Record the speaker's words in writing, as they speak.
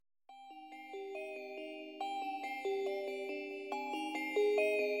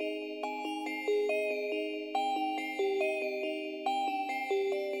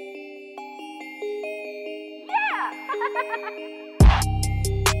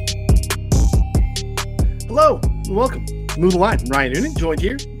and welcome. Move the line. Ryan Noonan, joined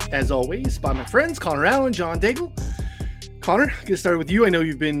here, as always, by my friends Connor Allen, John Daigle. Connor, get started with you. I know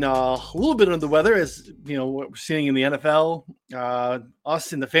you've been a little bit under the weather, as you know what we're seeing in the NFL.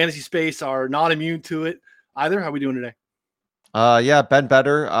 Us in the fantasy space are not immune to it either. How are we doing today? Yeah, been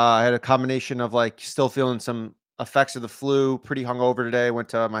better. I had a combination of like still feeling some effects of the flu, pretty hungover today. Went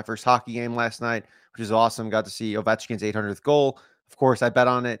to my first hockey game last night, which was awesome. Got to see Ovechkin's 800th goal. Of course, I bet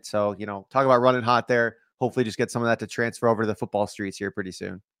on it. So, talk about running hot there. Hopefully just get some of that to transfer over to the football streets here pretty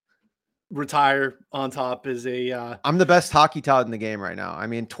soon. Retire on top is a I'm the best hockey tout in the game right now. I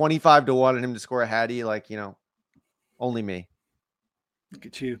mean, 25-1 on him to score a hattie, only me. Look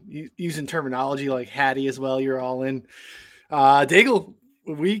at you using terminology like hattie as well. You're all in. Daigle,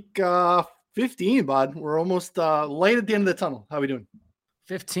 week 15, bud. We're almost light at the end of the tunnel. How are we doing?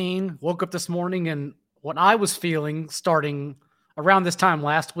 15. Woke up this morning, and what I was feeling starting around this time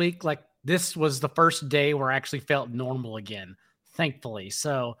last week, like this was the first day where I actually felt normal again, thankfully.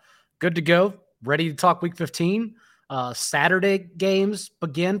 So good to go. Ready to talk week 15. Saturday games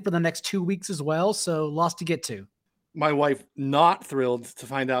begin for the next 2 weeks as well. So lots to get to. My wife not thrilled to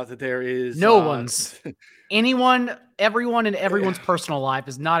find out that there is everyone in everyone's personal life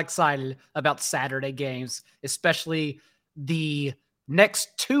is not excited about Saturday games, especially the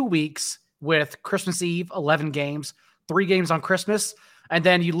next 2 weeks with Christmas Eve, 11 games, 3 games on Christmas. And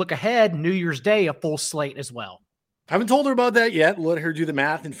then you look ahead, New Year's Day, a full slate as well. Haven't told her about that yet. Let her do the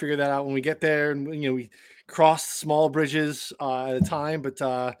math and figure that out when we get there. And, we cross small bridges at a time. But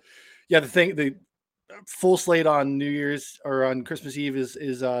the full slate on New Year's or on Christmas Eve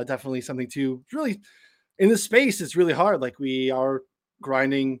is definitely something to really in this space. It's really hard. Like we are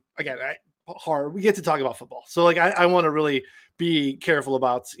grinding again, hard. We get to talk about football. So like, I want to really be careful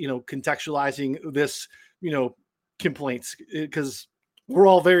about, contextualizing this, complaints because we're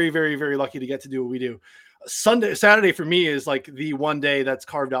all very, very, very lucky to get to do what we do. Saturday for me is like the one day that's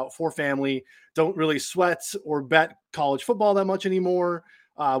carved out for family. Don't really sweat or bet college football that much anymore.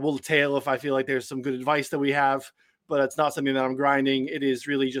 We'll tail if I feel like there's some good advice that we have, but it's not something that I'm grinding. It is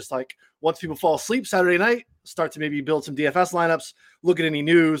really just like once people fall asleep Saturday night, start to maybe build some DFS lineups, look at any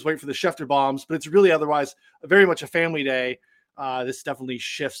news, wait for the Schefter bombs, but it's really otherwise very much a family day. This definitely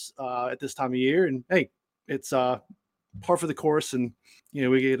shifts at this time of year, and hey, it's par for the course, and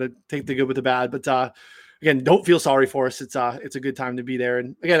we get to take the good with the bad. But again, don't feel sorry for us. It's a good time to be there.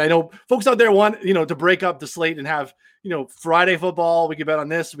 And again, I know folks out there want to break up the slate and have Friday football. We could bet on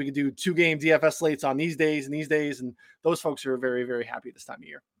this. We could do 2-game DFS slates on these days, and those folks are very, very happy this time of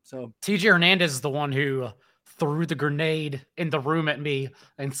year. So TJ Hernandez is the one who threw the grenade in the room at me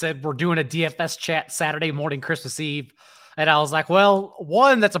and said, we're doing a DFS chat Saturday morning, Christmas Eve. And I was like, well,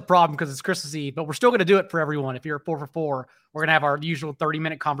 one, that's a problem because it's Christmas Eve, but we're still going to do it for everyone. If you're at 4 for 4, we're going to have our usual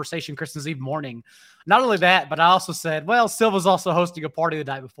 30-minute conversation Christmas Eve morning. Not only that, but I also said, well, Silva's also hosting a party the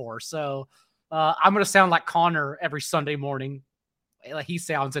night before. So I'm going to sound like Connor every Sunday morning, like he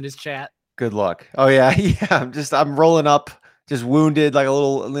sounds in his chat. Good luck. Oh, yeah. Yeah. I'm rolling up, just wounded, like a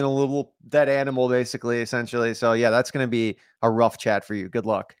little dead animal, basically, essentially. So, yeah, that's going to be a rough chat for you. Good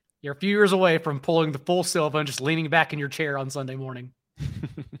luck. You're a few years away from pulling the full Silva and just leaning back in your chair on Sunday morning.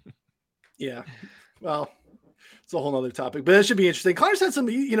 Yeah. Well, it's a whole other topic, but it should be interesting. Connor said some,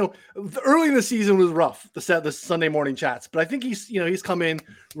 early in the season was rough, the Sunday morning chats, but I think he's come in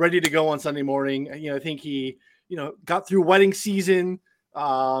ready to go on Sunday morning. I think he, got through wedding season,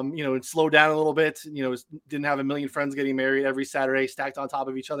 and slowed down a little bit, didn't have a million friends getting married every Saturday stacked on top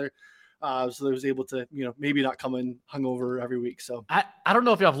of each other. So they was able to, maybe not come in hungover every week. So I don't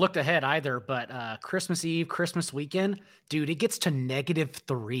know if y'all have looked ahead either, but Christmas Eve, Christmas weekend, dude, it gets to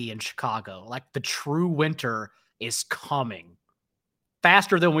 -3 in Chicago. Like the true winter is coming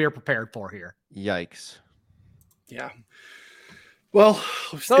faster than we are prepared for here. Yikes. Yeah. Well,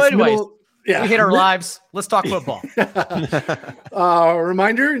 so anyways, we hit our lives. Let's talk football.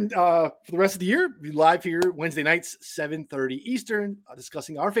 Reminder for the rest of the year, we live here Wednesday nights, 7:30 Eastern,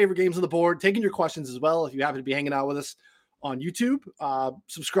 discussing our favorite games on the board, taking your questions as well. If you happen to be hanging out with us on YouTube,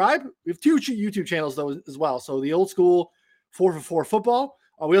 subscribe. We have 2 YouTube channels though as well. So the old school 4 for 4 football.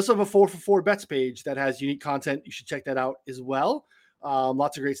 We also have a 4 for 4 bets page that has unique content. You should check that out as well.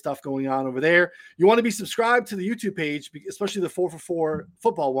 Lots of great stuff going on over there. You want to be subscribed to the YouTube page, especially the 4 for 4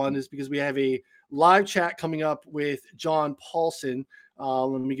 football one, is because we have a live chat coming up with John Paulson.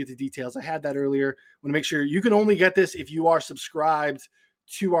 Let me get the details. I had that earlier. I want to make sure you can only get this if you are subscribed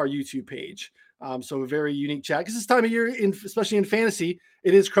to our YouTube page. So a very unique chat because this time of year, especially in fantasy,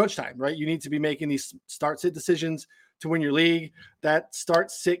 it is crunch time, right? You need to be making these start-sit decisions to win your league. That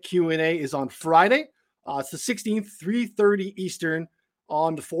start-sit Q&A is on Friday. It's the 16th, 3:30 Eastern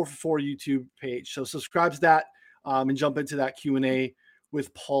on the 4 for 4 YouTube page. So subscribe to that. and jump into that Q&A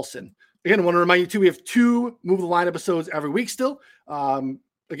with Paulson. Again, I want to remind you too, we have 2 Move the Line episodes every week still.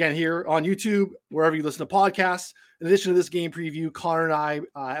 Again, here on YouTube, wherever you listen to podcasts. In addition to this game preview, Connor and I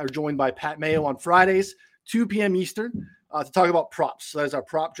are joined by Pat Mayo on Fridays, 2 p.m. Eastern, to talk about props. So that's our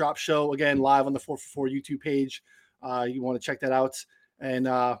prop drop show, again, live on the 4for4 YouTube page. You want to check that out. And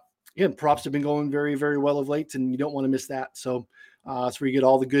again, props have been going very, very well of late, and you don't want to miss that. So that's where you get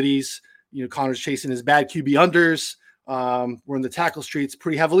all the goodies. Connor's chasing his bad QB unders. We're in the tackle streets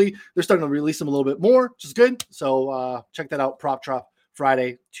pretty heavily. They're starting to release them a little bit more, which is good. So check that out. Prop drop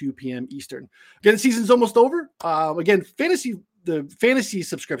Friday, 2 p.m. Eastern. Again, the season's almost over. Again, the fantasy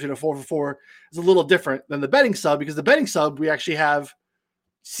subscription of 4for4 is a little different than the betting sub, because the betting sub, we actually have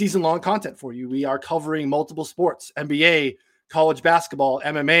season-long content for you. We are covering multiple sports, NBA, college basketball,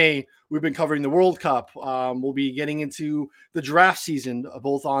 MMA. We've been covering the World Cup. We'll be getting into the draft season,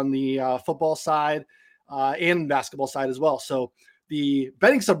 both on the football side and basketball side as well. So the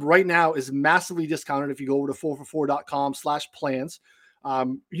betting sub right now is massively discounted if you go over to 4for4.com/plans.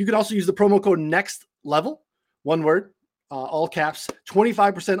 You can also use the promo code NEXT LEVEL, one word, all caps,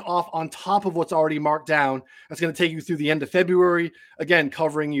 25% off on top of what's already marked down. That's going to take you through the end of February. Again,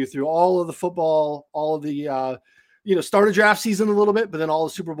 covering you through all of the football, all of the, start of draft season a little bit, but then all the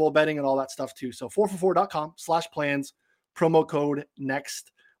Super Bowl betting and all that stuff too. So 4for4.com/plans, promo code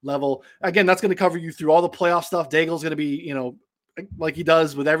NEXT LEVEL. Again, that's going to cover you through all the playoff stuff. Daigle's going to be, like he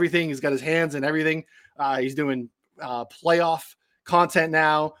does with everything. He's got his hands in everything. He's doing playoff content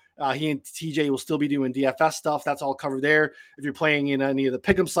now. He and TJ will still be doing DFS stuff. That's all covered there. If you're playing in any of the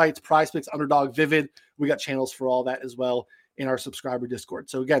pick'em sites, PrizePicks, Underdog, Vivid, we got channels for all that as well in our subscriber Discord.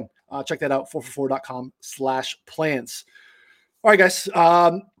 So again, check that out, 4for4.com/plans. All right, guys.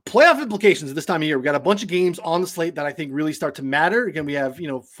 Playoff implications this time of year. We got a bunch of games on the slate that I think really start to matter. Again, we have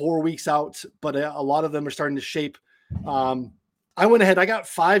 4 weeks out, but a lot of them are starting to shape. I went ahead. I got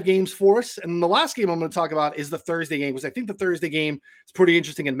 5 games for us, and the last game I'm going to talk about is the Thursday game, because I think the Thursday game is pretty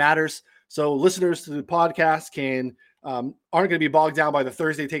interesting and matters. So listeners to the podcast aren't going to be bogged down by the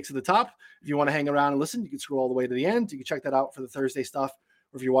Thursday takes at the top. If you want to hang around and listen, you can scroll all the way to the end. You can check that out for the Thursday stuff,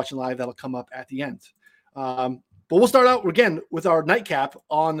 or if you're watching live, that'll come up at the end. But we'll start out again with our nightcap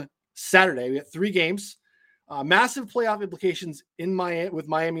on Saturday. We got 3 games, massive playoff implications with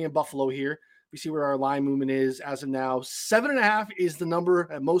Miami and Buffalo here. We see where our line movement is as of now. 7.5 is the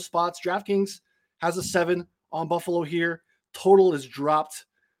number at most spots. DraftKings has a 7 on Buffalo here. Total is dropped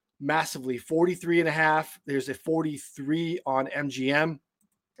massively, 43.5. There's a 43 on MGM.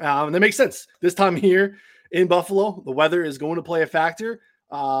 And that makes sense. This time here in Buffalo, the weather is going to play a factor.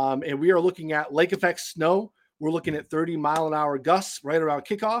 And we are looking at lake effect snow. We're looking at 30-mile-an-hour gusts right around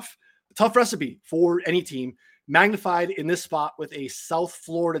kickoff. A tough recipe for any team. Magnified in this spot with a South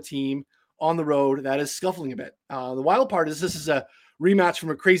Florida team on the road that is scuffling a bit. The wild part is this is a rematch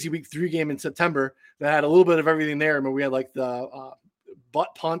from a crazy week 3 game in September that had a little bit of everything there. I mean, we had like the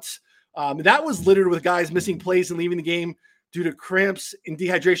butt punts. That was littered with guys missing plays and leaving the game due to cramps and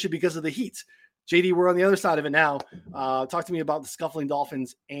dehydration because of the heat. JD, we're on the other side of it now. Talk to me about the scuffling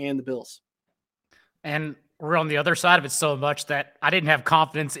Dolphins and the Bills. And we're on the other side of it so much that I didn't have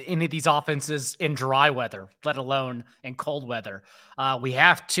confidence in any of these offenses in dry weather, let alone in cold weather. We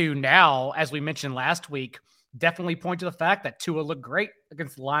have to now, as we mentioned last week, definitely point to the fact that Tua looked great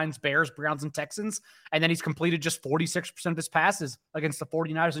against the Lions, Bears, Browns, and Texans. And then he's completed just 46% of his passes against the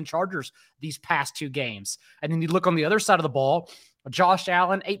 49ers and Chargers these past 2 games. And then you look on the other side of the ball, Josh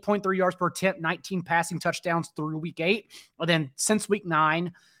Allen, 8.3 yards per attempt, 19 passing touchdowns through week 8. And then since week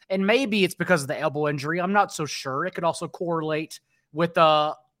 9, and maybe it's because of the elbow injury, I'm not so sure. It could also correlate with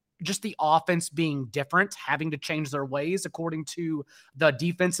just the offense being different, having to change their ways according to the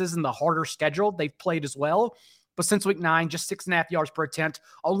defenses and the harder schedule they've played as well. But since week 9, just 6.5 yards per attempt,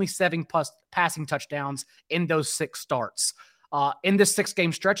 only 7 passing touchdowns in those 6 starts. In this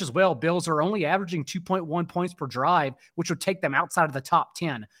 6-game stretch as well, Bills are only averaging 2.1 points per drive, which would take them outside of the top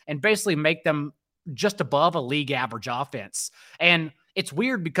 10 and basically make them just above a league average offense. And it's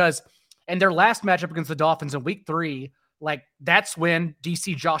weird because in their last matchup against the Dolphins in week 3, like that's when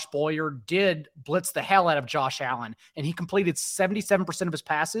DC Josh Boyer did blitz the hell out of Josh Allen, and he completed 77% of his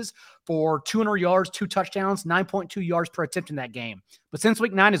passes for 200 yards, 2 touchdowns, 9.2 yards per attempt in that game. But since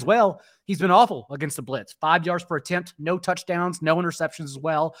week 9 as well, he's been awful against the blitz. 5 yards per attempt, no touchdowns, no interceptions as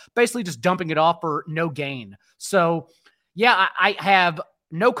well, basically just dumping it off for no gain. So yeah, I have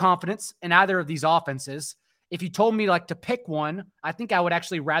no confidence in either of these offenses. If you told me like to pick one, I think I would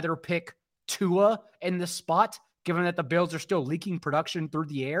actually rather pick Tua in this spot, given that the Bills are still leaking production through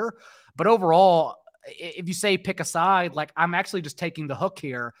the air. But overall, if you say pick a side, like I'm actually just taking the hook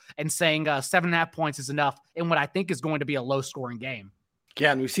here and saying 7.5 points is enough in what I think is going to be a low scoring game.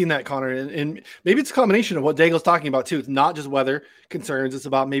 Yeah, and we've seen that, Connor, and maybe it's a combination of what Daigle's talking about too. It's not just weather concerns; it's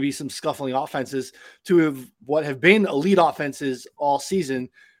about maybe some scuffling offenses to what have been elite offenses all season.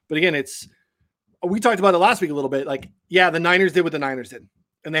 But again, we talked about it last week a little bit. Like, yeah, the Niners did what the Niners did,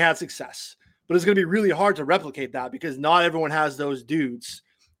 and they had success. But it's going to be really hard to replicate that because not everyone has those dudes.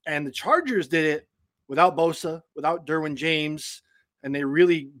 And the Chargers did it without Bosa, without Derwin James, and they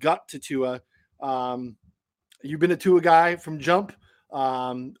really got to Tua. You've been a Tua guy from jump.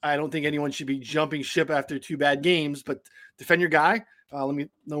 I don't think anyone should be jumping ship after 2 bad games, but defend your guy. Let me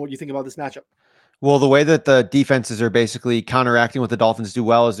know what you think about this matchup. Well, the way that the defenses are basically counteracting what the Dolphins do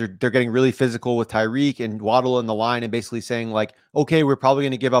well is they're getting really physical with Tyreek and Waddle in the line and basically saying like, okay, we're probably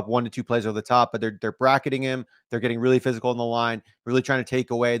going to give up 1 to 2 plays over the top, but they're bracketing him. They're getting really physical in the line, really trying to take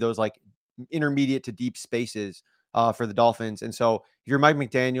away those like intermediate to deep spaces for the Dolphins. And so if you're Mike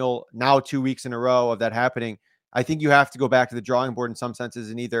McDaniel, now 2 weeks in a row of that happening, I think you have to go back to the drawing board in some senses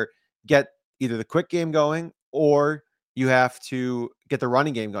and either get the quick game going or you have to get the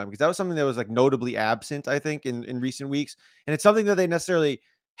running game going, because that was something that was like notably absent, I think, in recent weeks. And it's something that they necessarily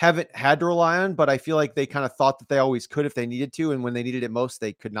haven't had to rely on, but I feel like they kind of thought that they always could if they needed to. And when they needed it most,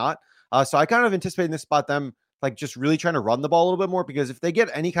 they could not. So I kind of anticipate in this spot them like just really trying to run the ball a little bit more, because if they get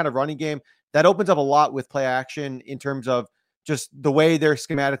any kind of running game, that opens up a lot with play action in terms of just the way they're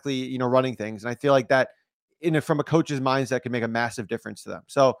schematically, running things. And I feel like that from a coach's mindset can make a massive difference to them.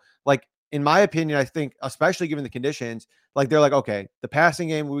 So like, in my opinion, I think, especially given the conditions, like they're like, okay, the passing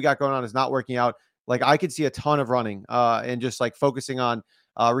game we got going on is not working out. Like I could see a ton of running and just like focusing on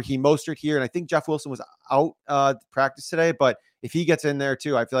Raheem Mostert here. And I think Jeff Wilson was out practice today, but if he gets in there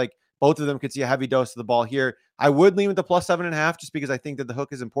too, I feel like both of them could see a heavy dose of the ball here. I would lean with the +7.5 just because I think that the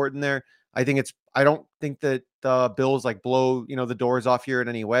hook is important there. I don't think that the Bills like blow, the doors off here in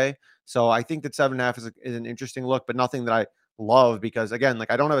any way. So I think that 7.5 is an interesting look, but nothing that I love, because again,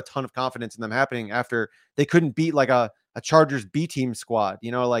 like I don't have a ton of confidence in them happening after they couldn't beat like a Chargers B team squad,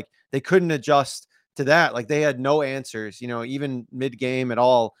 like they couldn't adjust to that. Like they had no answers, even mid game at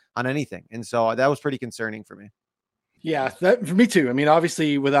all on anything. And so that was pretty concerning for me. Yeah, that for me too. I mean,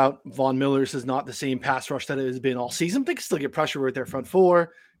 obviously without Von Miller, this is not the same pass rush that it has been all season. They can still get pressure with their front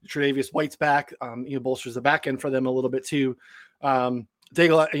four. Tre'Davious White's back, bolsters the back end for them a little bit too.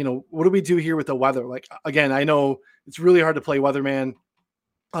 Daigle, what do we do here with the weather? Like, again, I know it's really hard to play weatherman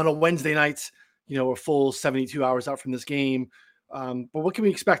on a Wednesday night, a full 72 hours out from this game. But what can we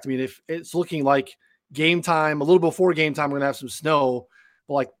expect? I mean, if it's looking like game time, a little before game time, we're going to have some snow,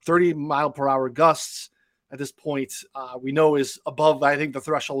 but like 30-mile-per-hour gusts at this point, we know is above, I think, the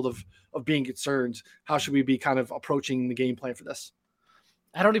threshold of being concerned. How should we be kind of approaching the game plan for this?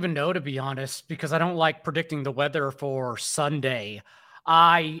 I don't even know, to be honest, because I don't like predicting the weather for Sunday.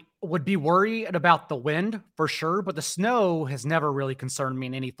 I would be worried about the wind for sure, but the snow has never really concerned me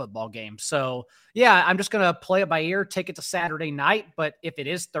in any football game. So yeah, I'm just going to play it by ear, take it to Saturday night. But if it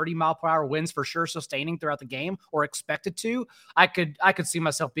is 30-mile-per-hour winds for sure sustaining throughout the game or expected to, I could see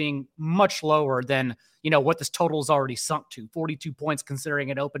myself being much lower than, what this total is already sunk to 42 points, considering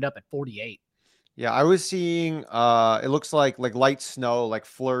it opened up at 48. Yeah, I was seeing it looks like light snow, like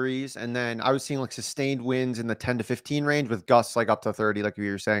flurries, and then I was seeing like sustained winds in the 10 to 15 range with gusts like up to 30, like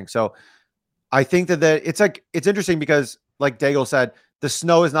you were saying. So I think that it's interesting because like Daigle said, the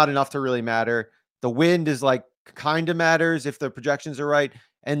snow is not enough to really matter. The wind is like kind of matters if the projections are right.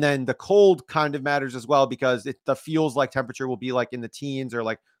 And then the cold kind of matters as well, because the feels like temperature will be like in the teens or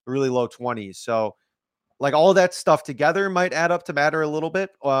like really low 20s. So like all that stuff together might add up to matter a little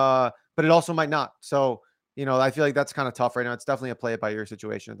bit. But it also might not. So, I feel like that's kind of tough right now. It's definitely a play it by ear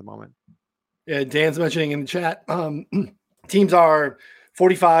situation at the moment. Yeah, Dan's mentioning in the chat, teams are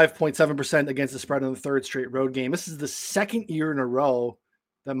 45.7% against the spread on the third straight road game. This is the second year in a row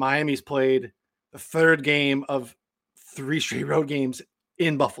that Miami's played the third game of 3 straight road games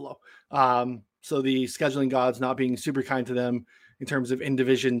in Buffalo. So the scheduling gods not being super kind to them in terms of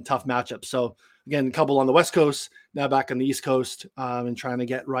in-division tough matchups. So again, a couple on the West Coast, now back on the East Coast, and trying to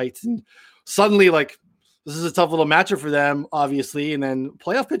get right. And suddenly, like, this is a tough little matchup for them, obviously. And then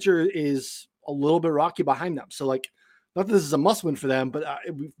playoff picture is a little bit rocky behind them. So, like, not that this is a must-win for them, but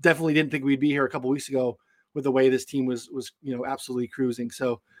we definitely didn't think we'd be here a couple weeks ago with the way this team was absolutely cruising.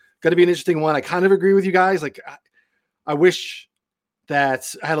 So, got to be an interesting one. I kind of agree with you guys. Like, I wish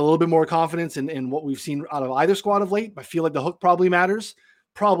that I had a little bit more confidence in what we've seen out of either squad of late. I feel like the hook probably matters.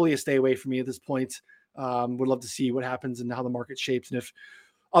 Probably a stay away from me at this point. Would love to see what happens and how the market shapes, and if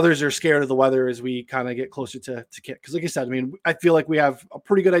others are scared of the weather as we kind of get closer to kick. Because like I said, I mean, I feel like we have a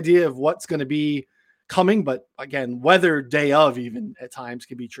pretty good idea of what's going to be coming, but again, weather day of even at times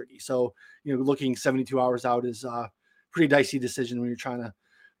can be tricky. So, looking 72 hours out is a pretty dicey decision when you're trying to,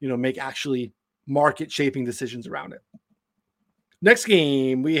 make actually market shaping decisions around it. Next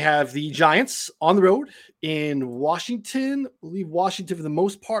game, we have the Giants on the road in Washington. I believe Washington, for the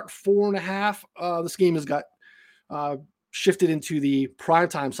most part, 4.5. This game has got shifted into the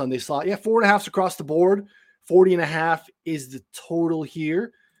primetime Sunday slot. 4.5s across the board. 40.5 is the total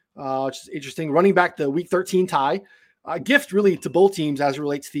here, which is interesting. Running back the Week 13 tie. Gift really to both teams as it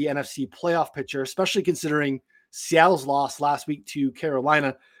relates to the NFC playoff picture, especially considering Seattle's loss last week to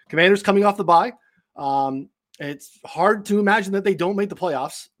Carolina. Commanders coming off the bye. It's hard to imagine that they don't make the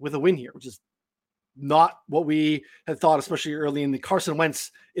playoffs with a win here, which is not what we had thought, especially early in the Carson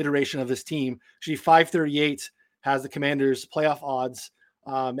Wentz iteration of this team. Actually, 538 has the Commanders playoff odds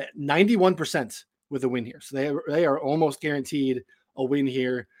at 91% with a win here. So they are almost guaranteed a win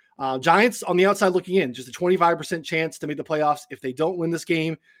here. Giants on the outside looking in, just a 25% chance to make the playoffs if they don't win this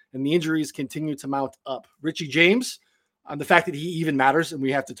game and the injuries continue to mount up. Richie James, the fact that he even matters, and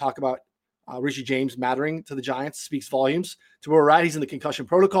we have to talk about Richie James mattering to the Giants, speaks volumes to where we're at. He's in the concussion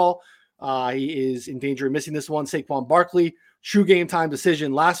protocol. He is in danger of missing this one. Saquon Barkley, true game time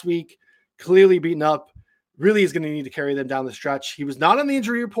decision last week, clearly beaten up, really is going to need to carry them down the stretch. He was not on the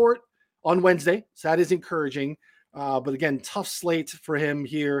injury report on Wednesday, so that is encouraging. But again, tough slate for him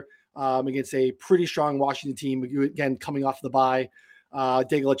here against a pretty strong Washington team, again, coming off the bye.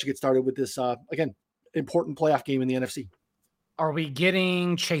 Dave, I'll let you get started with this, again, important playoff game in the NFC. Are we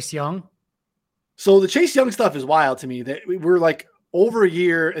getting Chase Young? So the Chase Young stuff is wild to me, that we're like over a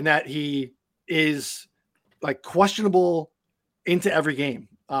year and that he is like questionable into every game.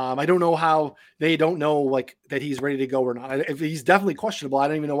 I don't know how they don't know like that he's ready to go or not. If he's definitely questionable, I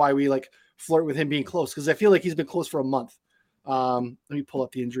don't even know why we like flirt with him being close, because I feel like he's been close for a month. Let me pull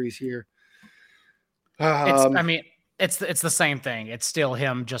up the injuries here. It's the same thing. It's still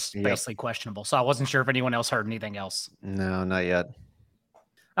him, just basically questionable. So I wasn't sure if anyone else heard anything else. No, not yet.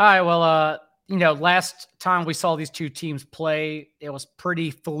 All right. Well, last time we saw these two teams play, it was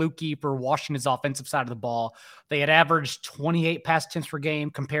pretty fluky for Washington's offensive side of the ball. They had averaged 28 pass attempts per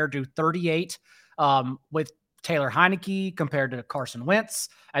game compared to 38 with Taylor Heineke compared to Carson Wentz.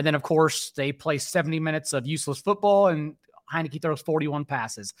 And then, of course, they play 70 minutes of useless football, and Heineke throws 41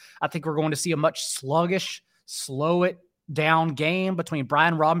 passes. I think we're going to see a much sluggish, slow it down game between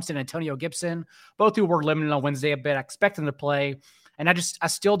Brian Robinson and Antonio Gibson, both who were limited on Wednesday a bit. I expect them to play. And I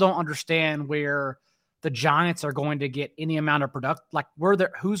still don't understand where the Giants are going to get any amount of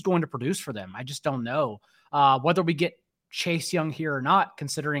who's going to produce for them. I just don't know whether we get Chase Young here or not,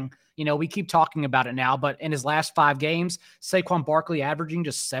 considering, we keep talking about it now, but in his last 5 games, Saquon Barkley averaging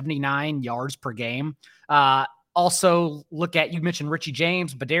just 79 yards per game. Also, you mentioned Richie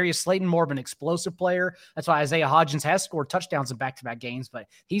James, but Darius Slayton, more of an explosive player. That's why Isaiah Hodgins has scored touchdowns in back-to-back games, but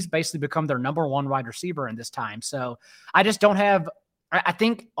he's basically become their number 1 wide receiver in this time. So I just don't have – I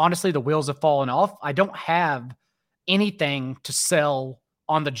think, honestly, the wheels have fallen off. I don't have anything to sell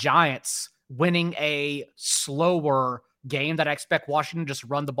on the Giants winning a slower game that I expect Washington to just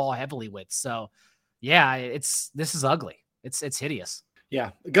run the ball heavily with. So, yeah, this is ugly. It's hideous.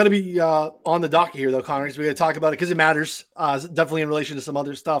 Yeah, got to be on the docket here, though, Connor, because we got to talk about it because it matters. Definitely in relation to some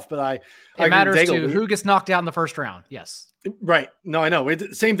other stuff, but it matters to who gets knocked out in the first round. Yes, right. No, I know. We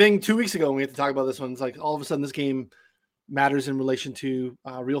did the same thing 2 weeks ago when we had to talk about this one. It's like all of a sudden this game matters in relation to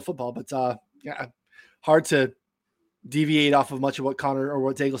real football, but hard to deviate off of much of what Connor or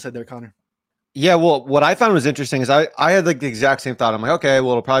what Daigle said there, Connor. Yeah, well, what I found was interesting is I had like the exact same thought. I'm like, okay,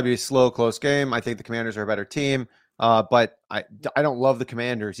 well, it'll probably be a slow, close game. I think the Commanders are a better team. But I don't love the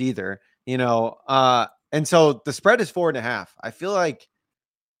Commanders either, and so the spread is 4.5. I feel like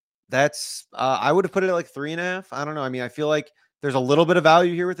that's, I would have put it at like 3.5. I don't know. I mean, I feel like there's a little bit of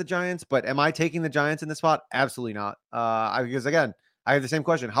value here with the Giants, but am I taking the Giants in this spot? Absolutely not. Because again, I have the same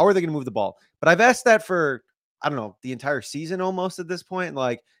question. How are they going to move the ball? But I've asked that for, I don't know, the entire season almost at this point.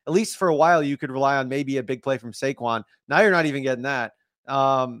 Like, at least for a while, you could rely on maybe a big play from Saquon. Now you're not even getting that.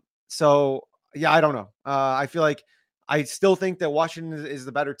 So yeah, I don't know. I feel like I still think that Washington is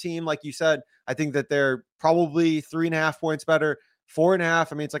the better team. Like you said, I think that they're probably 3.5 points better. 4.5.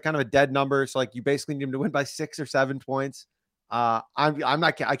 I mean, it's like kind of a dead number. So like you basically need them to win by 6 or 7 points. I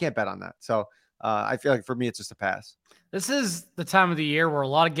can't bet on that. So I feel like for me, it's just a pass. This is the time of the year where a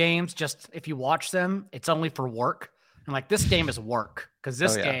lot of games, just if you watch them, it's only for work. And like this game is work, because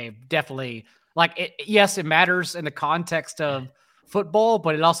this game definitely, like, yes, it matters in the context of football,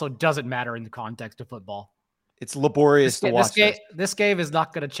 but it also doesn't matter in the context of football. It's laborious to watch. This game is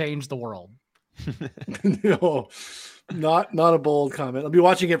not going to change the world. No. Not a bold comment. I'll be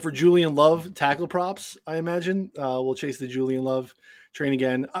watching it for Julian Love tackle props, I imagine. We'll chase the Julian Love train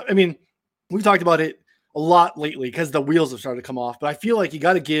again. I mean, we've talked about it a lot lately because the wheels have started to come off, but I feel like you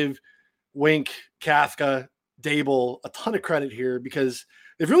got to give Wink, Kafka, Dable a ton of credit here because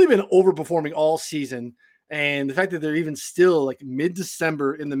they've really been overperforming all season. And the fact that they're even still like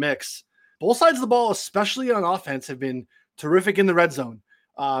mid-December in the mix, both sides of the ball, especially on offense, have been terrific in the red zone.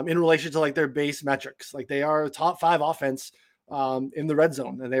 In relation to like their base metrics. Like they are a top 5 offense in the red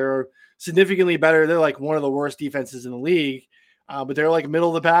zone, and they're significantly better. They're like one of the worst defenses in the league, but they're like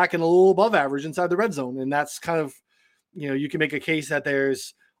middle of the pack and a little above average inside the red zone. And that's kind of, you can make a case that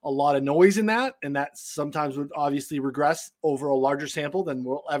there's a lot of noise in that, and that sometimes would obviously regress over a larger sample than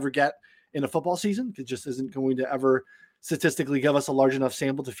we'll ever get in a football season. It just isn't going to ever statistically give us a large enough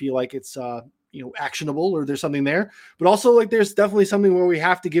sample to feel like it's actionable or there's something there. But also like there's definitely something where we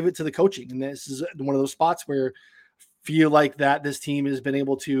have to give it to the coaching, and this is one of those spots where I feel like that this team has been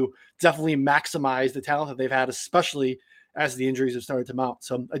able to definitely maximize the talent that they've had, especially as the injuries have started to mount.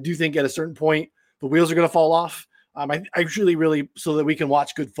 So I do think at a certain point the wheels are going to fall off. I really so that we can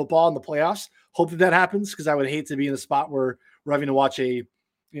watch good football in the playoffs, hope that happens, because I would hate to be in a spot where we're having to watch a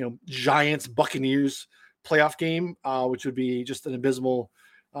Giants Buccaneers playoff game, which would be just an abysmal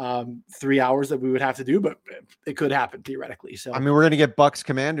 3 hours that we would have to do, but it could happen theoretically. So I mean, we're going to get Bucks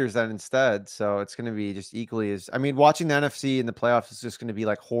Commanders then instead. So it's going to be just equally as, watching the NFC in the playoffs is just going to be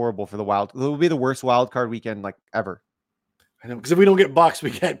like horrible for the wild. It will be the worst wild card weekend like ever. I know, because if we don't get Bucks,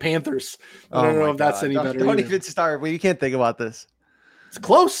 we get Panthers. I don't know if that's any better. Don't even start. Well, you can't think about this. It's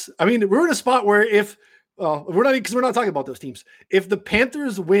close. I mean, we're in a spot where we're not talking about those teams. If the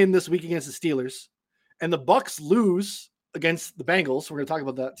Panthers win this week against the Steelers and the Bucks lose against the Bengals, we're going to talk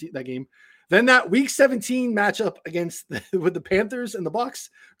about that game, then that week 17 matchup with the Panthers and the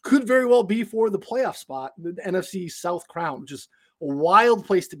Bucks could very well be for the playoff spot, the NFC South crown, which is a wild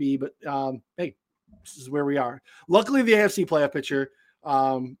place to be. But hey, this is where we are. Luckily, the AFC playoff picture,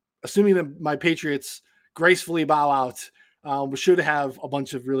 assuming that my Patriots gracefully bow out, we should have a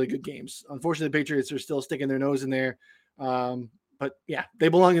bunch of really good games. Unfortunately, the Patriots are still sticking their nose in there. But yeah, they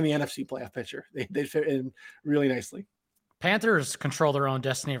belong in the NFC playoff picture. They fit in really nicely. Panthers control their own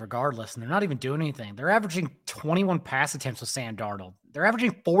destiny regardless, and they're not even doing anything. They're averaging 21 pass attempts with Sam Darnold. They're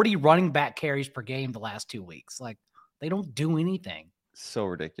averaging 40 running back carries per game the last 2 weeks. Like, they don't do anything. So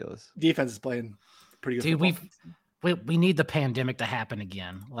ridiculous. Defense is playing pretty good. Dude, we need the pandemic to happen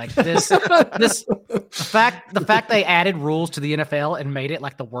again. Like the fact they added rules to the NFL and made it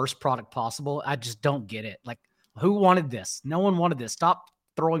like the worst product possible. I just don't get it. Like, who wanted this? No one wanted this. Stop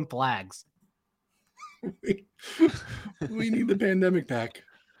throwing flags. We need the pandemic back.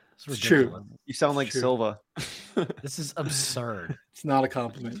 It's true. You sound like Silva. This is absurd. It's not a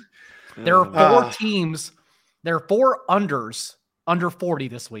compliment. There are 4 teams. There are 4 unders under 40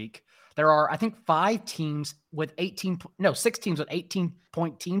 this week. There are, I think, 6 teams with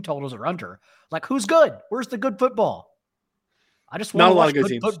 18-point team totals or under. Like, who's good? Where's the good football? I just want to watch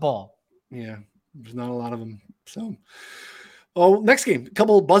good football. Yeah, there's not a lot of them. So, next game, a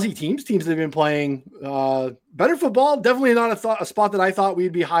couple of buzzy teams that have been playing better football. Definitely not a spot that I thought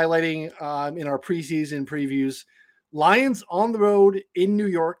we'd be highlighting in our preseason previews. Lions on the road in New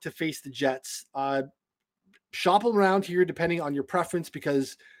York to face the Jets. Shop them around here depending on your preference,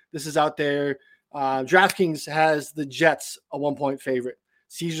 because this is out there. DraftKings has the Jets a 1-point favorite.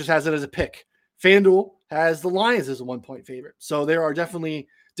 Caesars has it as a pick. FanDuel has the Lions as a 1-point favorite. So there are definitely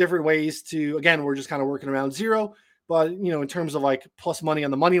different ways to, again, we're just kind of working around zero. But, in terms of like plus money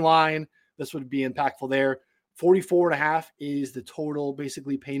on the money line, this would be impactful there. 44.5 is the total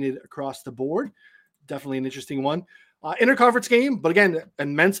basically painted across the board. Definitely an interesting one. Interconference game, but again,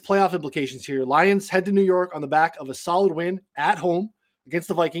 immense playoff implications here. Lions head to New York on the back of a solid win at home against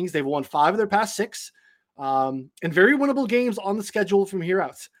the Vikings. They've won 5 of their past 6, and very winnable games on the schedule from here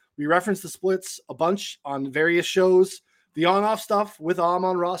out. We referenced the splits a bunch on various shows. The on-off stuff with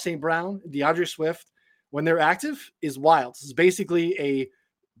Amon-Ra St. Brown, DeAndre Swift, when they're active, is wild. This is basically a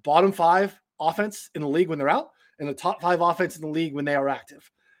bottom 5 offense in the league when they're out, and a top 5 offense in the league when they are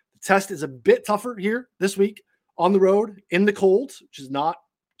active. The test is a bit tougher here this week on the road in the cold, which is not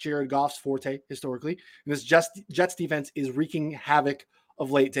Jared Goff's forte historically. And this Jets defense is wreaking havoc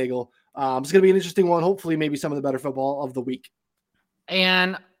of late, Daigle. It's going to be an interesting one. Hopefully, maybe some of the better football of the week.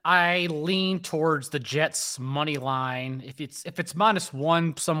 And I lean towards the Jets money line. If it's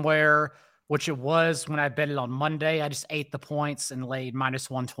 -1 somewhere, which it was when I bet it on Monday, I just ate the points and laid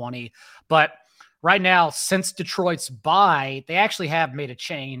 -120. But right now, since Detroit's bye, they actually have made a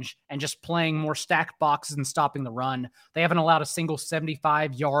change and just playing more stacked boxes and stopping the run. They haven't allowed a single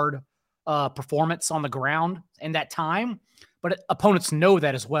 75-yard performance on the ground in that time, but opponents know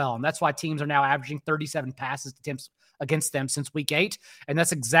that as well. And that's why teams are now averaging 37 passes attempts against them since week 8. And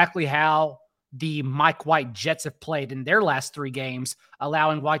that's exactly how the Mike White Jets have played in their last 3 games,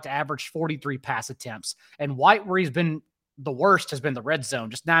 allowing White to average 43 pass attempts. And White, where he's been the worst, has been the red zone,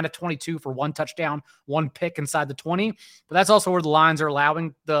 just 9 of 22 for 1 touchdown, 1 pick inside the 20. But that's also where the Lions are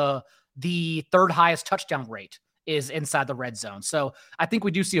allowing the third highest touchdown rate is inside the red zone. So I think we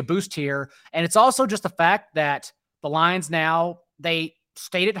do see a boost here. And it's also just the fact that the Lions now, they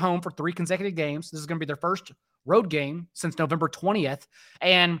stayed at home for 3 consecutive games. This is going to be their first road game since November 20th.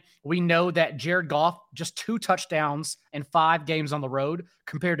 And we know that Jared Goff, just 2 touchdowns in 5 games on the road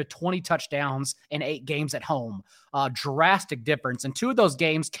compared to 20 touchdowns in 8 games at home. Drastic difference. And 2 of those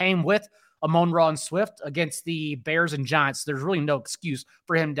games came with Amon-Ra and Swift against the Bears and Giants. There's really no excuse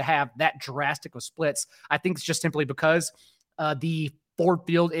for him to have that drastic of splits. I think it's just simply because the Ford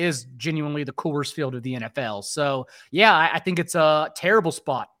Field is genuinely the coolest field of the NFL. So yeah, I think it's a terrible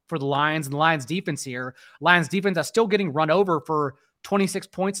spot for the Lions and the Lions defense here. Lions defense is still getting run over for 26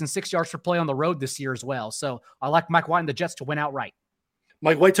 points and 6 yards per play on the road this year as well. So I like Mike White and the Jets to win outright.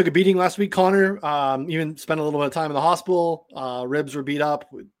 Mike White took a beating last week, Connor. Even spent a little bit of time in the hospital. Ribs were beat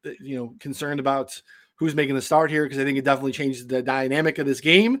up, concerned about who's making the start here, because I think it definitely changes the dynamic of this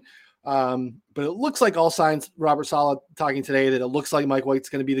game. But it looks like all signs, Robert Saleh talking today, that it looks like Mike White's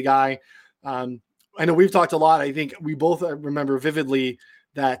going to be the guy. I know we've talked a lot. I think we both remember vividly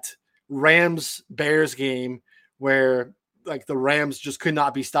that Rams-Bears game where like the Rams just could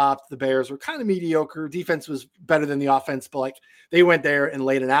not be stopped. The Bears were kind of mediocre. Defense was better than the offense, but like they went there and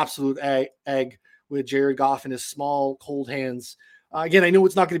laid an absolute egg with Jared Goff in his small, cold hands. Again, I know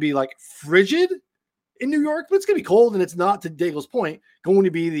it's not going to be like frigid in New York, but it's going to be cold, and it's not, to Daigle's point, going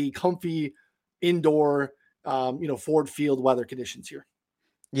to be the comfy indoor, Ford Field weather conditions here.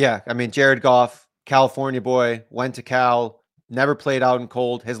 Yeah, I mean, Jared Goff, California boy, went to Cal, never played out in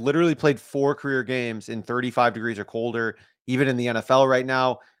cold, has literally played 4 career games in 35 degrees or colder, even in the NFL right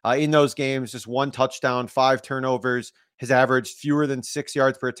now. In those games, just 1 touchdown, 5 turnovers, has averaged fewer than 6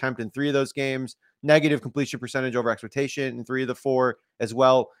 yards per attempt in 3 of those games, negative completion percentage over expectation in 3 of the 4 as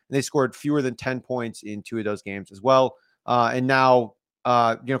well. And they scored fewer than 10 points in 2 of those games as well. And now,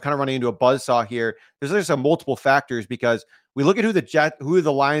 kind of running into a buzzsaw here. There's some multiple factors, because we look at who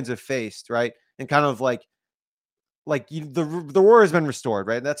the Lions have faced, right? And kind of the roar has been restored,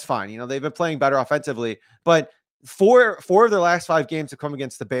 right? That's fine. They've been playing better offensively, but 4 of their last 5 games have come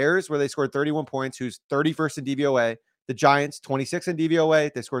against the Bears, where they scored 31 points, who's 31st in DVOA. The Giants, 26 in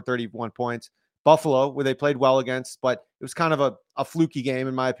DVOA. They scored 31 points. Buffalo, where they played well against, but it was kind of a fluky game,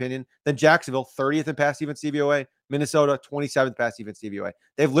 in my opinion. Then Jacksonville, 30th in pass defense DVOA. Minnesota, 27th pass defense DVOA.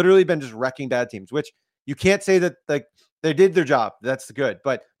 They've literally been just wrecking bad teams, which you can't say that they did their job. That's good.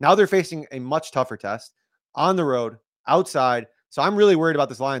 But now they're facing a much tougher test on the road, outside. So I'm really worried about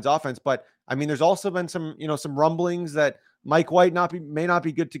this Lions offense. But I mean, there's also been some rumblings that Mike White may not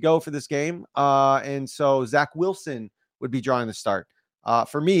be good to go for this game. And so Zach Wilson would be drawing the start.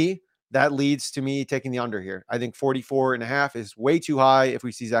 For me, that leads to me taking the under here. I think 44.5 is way too high if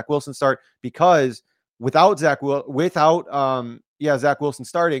we see Zach Wilson start, because without Zach Wilson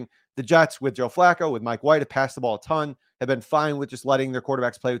starting, the Jets with Joe Flacco, with Mike White, have passed the ball a ton, have been fine with just letting their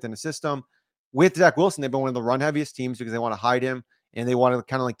quarterbacks play within the system. With Zach Wilson, they've been one of the run heaviest teams because they want to hide him and they want to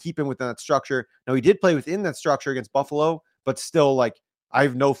kind of keep him within that structure. Now, he did play within that structure against Buffalo, but still, I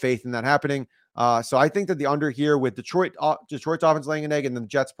have no faith in that happening. So I think that the under here, with Detroit's offense laying an egg, and the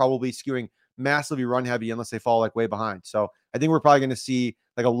Jets probably skewing massively run heavy unless they fall way behind. So I think we're probably going to see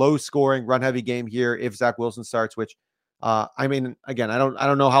a low scoring run heavy game here if Zach Wilson starts, which I mean, again, I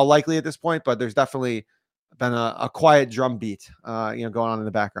don't know how likely at this point, but there's definitely been a quiet drum beat, going on in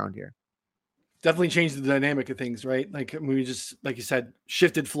the background here. Definitely changed the dynamic of things, right? We just, like you said,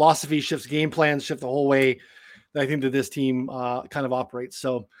 shifted philosophy, shifts game plans, shift the whole way that I think that this team kind of operates.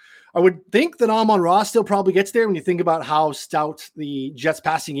 So I would think that Amon-Ra still probably gets there when you think about how stout the Jets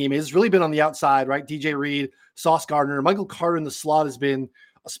passing game is. It's really been on the outside, right? DJ Reed, Sauce Gardner, Michael Carter in the slot has been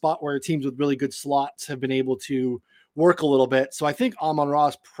a spot where teams with really good slots have been able to work a little bit. So I think Amon-Ra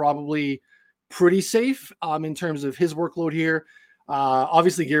is probably pretty safe in terms of his workload here.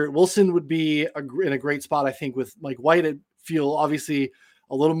 Obviously, Garrett Wilson would be in a great spot, I think, with Mike White. I feel obviously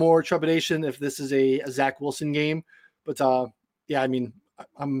a little more trepidation if this is a Zach Wilson game. But I mean,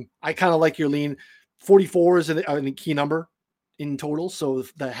 I kind of like your lean. 44 is a key number in total, so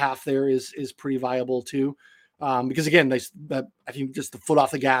the half there is pretty viable too. Because again, I think just the foot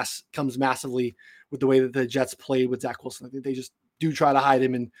off the gas comes massively with the way that the Jets played with Zach Wilson. I think they just do try to hide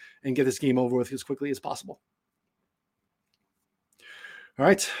him and get this game over with as quickly as possible. All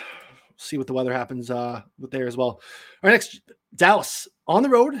right, see what the weather happens with there as well. All right, next, Dallas on the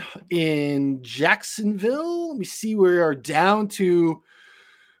road in Jacksonville. Let me see. We are down to,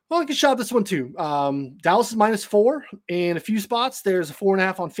 well, I can shop this one too. Dallas is -4 in a few spots. There's a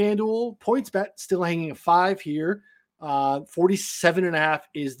 4.5 on FanDuel. PointsBet still hanging at 5 here. 47.5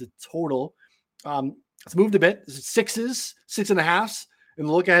 is the total. It's moved a bit. It's 6s, 6.5s in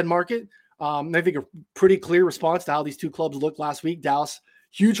the look ahead market. I think a pretty clear response to how these two clubs looked last week. Dallas,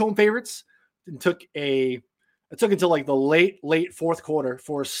 huge home favorites. It took until like the late fourth quarter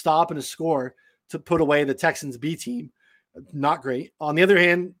for a stop and a score to put away the Texans B team. Not great. On the other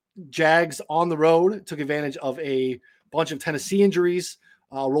hand, Jags on the road took advantage of a bunch of Tennessee injuries,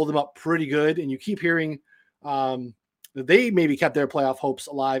 rolled them up pretty good. And you keep hearing that they maybe kept their playoff hopes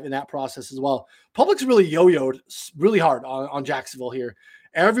alive in that process as well. Public's really yo-yoed really hard on Jacksonville here.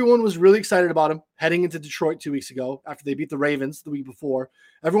 Everyone was really excited about him heading into Detroit 2 weeks ago after they beat the Ravens the week before.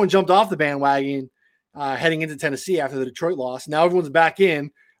 Everyone jumped off the bandwagon heading into Tennessee after the Detroit loss. Now everyone's back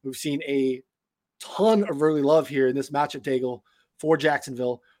in. We've seen a ton of early love here in this matchup table for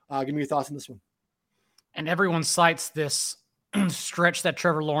Jacksonville. Give me your thoughts on this one. And everyone cites this stretch that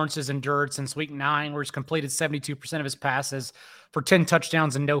Trevor Lawrence has endured since week 9, where he's completed 72% of his passes for 10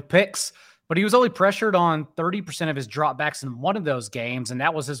 touchdowns and no picks. But he was only pressured on 30% of his dropbacks in one of those games, and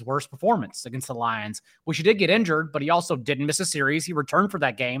that was his worst performance against the Lions, which he did get injured, but he also didn't miss a series. He returned for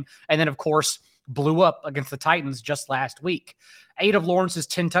that game, and then, of course, blew up against the Titans just last week. 8 of Lawrence's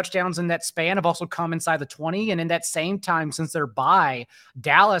 10 touchdowns in that span have also come inside the 20, and in that same time since their bye,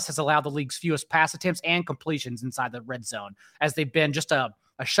 Dallas has allowed the league's fewest pass attempts and completions inside the red zone, as they've been just a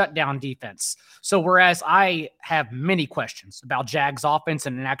shutdown defense. So whereas I have many questions about Jags offense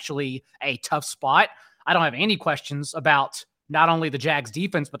and actually a tough spot, I don't have any questions about not only the Jags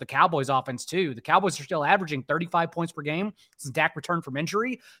defense, but the Cowboys offense too. The Cowboys are still averaging 35 points per game since Dak returned from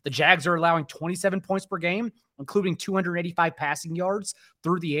injury. The Jags are allowing 27 points per game, including 285 passing yards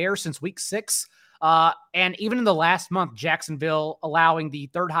through the air since week 6. And even in the last month, Jacksonville allowing the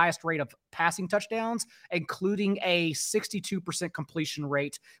third highest rate of passing touchdowns, including a 62% completion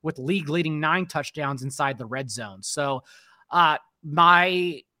rate with league leading 9 touchdowns inside the red zone. So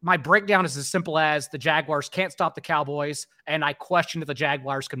my breakdown is as simple as the Jaguars can't stop the Cowboys, and I question if the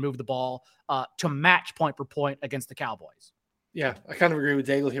Jaguars can move the ball to match point for point against the Cowboys. Yeah, I kind of agree with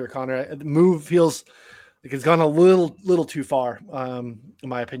Daigle here, Connor. The move feels like it's gone a little too far, in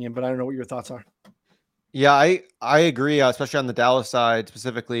my opinion, but I don't know what your thoughts are. Yeah, I agree, especially on the Dallas side,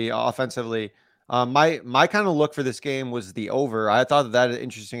 specifically offensively. My kind of look for this game was the over. I thought that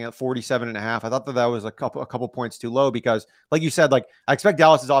interesting at 47.5. I thought that was a couple points too low because, like you said, like I expect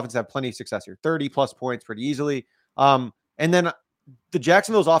Dallas's offense to have plenty of success here, 30 plus points pretty easily. And then the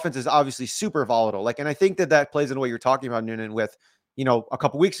Jacksonville's offense is obviously super volatile. And I think that plays into what you're talking about, Noonan, with, a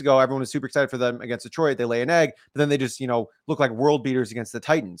couple weeks ago, everyone was super excited for them against Detroit. They lay an egg, but then they just, look like world beaters against the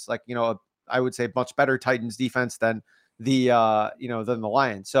Titans. I would say much better Titans defense than the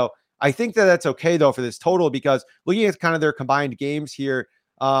Lions. So I think that's okay though for this total, because looking at kind of their combined games here,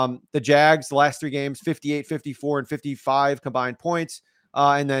 the Jags, the last 3 games, 58, 54, and 55 combined points.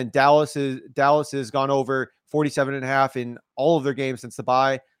 And then Dallas has gone over 47.5 in all of their games since the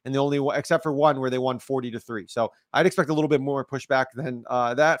bye. And the only, except for one where they won 40-3. So I'd expect a little bit more pushback than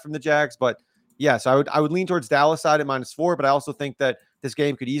that from the Jags. But yeah, so I would lean towards Dallas side at -4, but I also think that this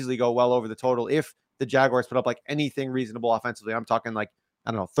game could easily go well over the total if the Jaguars put up like anything reasonable offensively. I'm talking like, I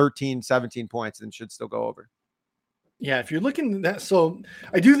don't know, 13, 17 points and should still go over. Yeah, if you're looking at that, so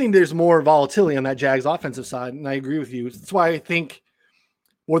I do think there's more volatility on that Jags offensive side, and I agree with you. That's why I think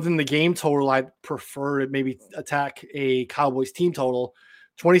more than the game total, I'd prefer to maybe attack a Cowboys team total,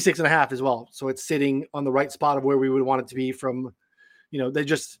 26.5 as well. So it's sitting on the right spot of where we would want it to be from,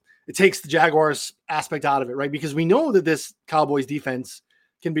 it takes the Jaguars aspect out of it, right? Because we know that this Cowboys defense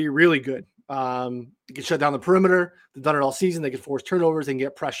can be really good. They can shut down the perimeter. They've done it all season. They can force turnovers and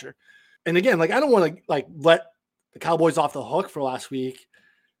get pressure. And again, I don't want to let the Cowboys off the hook for last week,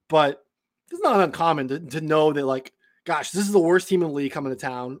 but it's not uncommon to know that gosh, this is the worst team in the league coming to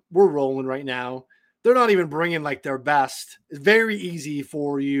town. We're rolling right now. They're not even bringing their best. It's very easy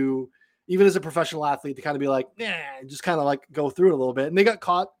for you, even as a professional athlete, to kind of be just kind of go through it a little bit. And they got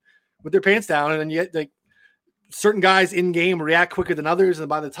caught with their pants down, and then yet certain guys in game react quicker than others. And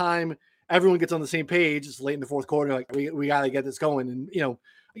by the time everyone gets on the same page, it's late in the fourth quarter. We got to get this going. And,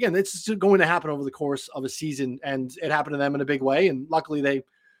 again, it's just going to happen over the course of a season, and it happened to them in a big way. And luckily it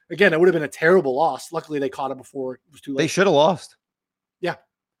would have been a terrible loss. Luckily they caught it before it was too late. They should have lost. Yeah.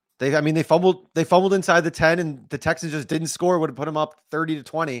 They fumbled inside the 10, and the Texans just didn't score, would have put them up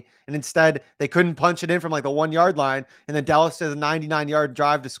 30-20. And instead they couldn't punch it in from like the 1 yard line. And then Dallas does a 99-yard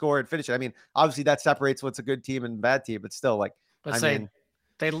drive to score and finish it. I mean, obviously that separates what's a good team and bad team, but still, like,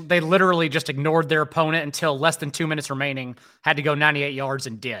 they literally just ignored their opponent until less than 2 minutes remaining, had to go 98 yards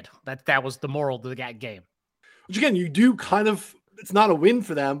and did. That was the moral of the game. Which again, you do kind of, it's not a win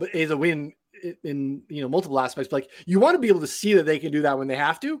for them, but it is a win in multiple aspects. But like, you want to be able to see that they can do that when they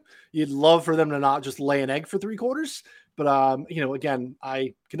have to. You'd love for them to not just lay an egg for 3 quarters. But again,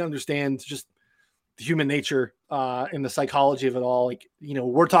 I can understand just the human nature and the psychology of it all. Like,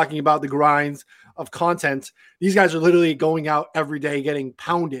 we're talking about the grinds of content. These guys are literally going out every day getting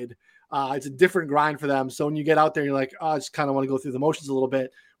pounded. It's a different grind for them. So when you get out there, you're like, I just kind of want to go through the motions a little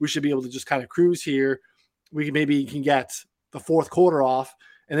bit. We should be able to just kind of cruise here. We maybe can get the 4th quarter off,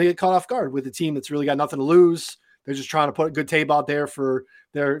 and they get caught off guard with a team that's really got nothing to lose. They're just trying to put good tape out there for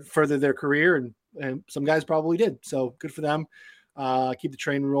their career, and some guys probably did. So good for them. Keep the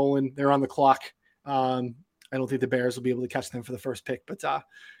train rolling. They're on the clock. I don't think the Bears will be able to catch them for the first pick, but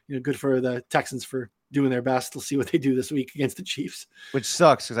good for the Texans for doing their best. We'll see what they do this week against the Chiefs. Which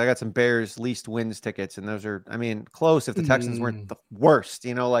sucks because I got some Bears least wins tickets, and those are, close if the Texans weren't the worst,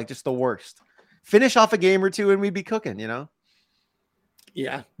 like just the worst. Finish off a game or two and we'd be cooking,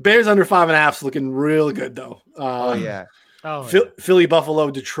 Yeah. Bears under 5.5 is looking real good though. Philly, Buffalo,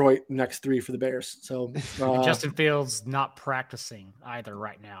 Detroit, next 3 for the Bears. So Justin Fields not practicing either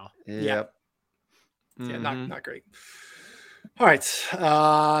right now. Yep. Yeah, not great. All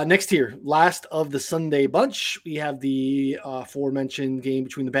right. Next here, last of the Sunday bunch, we have the aforementioned game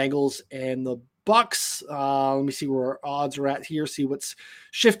between the Bengals and the Bucks. Let me see where our odds are at here. See what's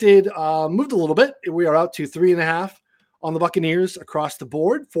shifted. Moved a little bit. We are out to 3.5 on the Buccaneers across the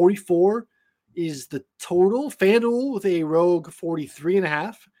board. 44 is the total. FanDuel with a rogue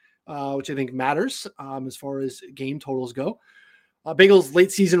 43.5, which I think matters as far as game totals go. Bengals'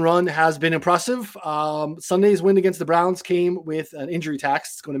 late season run has been impressive. Sunday's win against the Browns came with an injury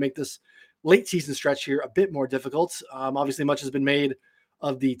tax. It's going to make this late season stretch here a bit more difficult. Obviously, much has been made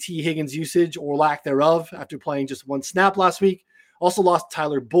of the T. Higgins usage or lack thereof after playing just 1 snap last week. Also lost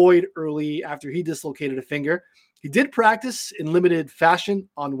Tyler Boyd early after he dislocated a finger. He did practice in limited fashion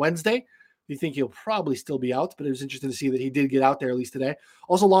on Wednesday. You think he'll probably still be out, but it was interesting to see that he did get out there at least today.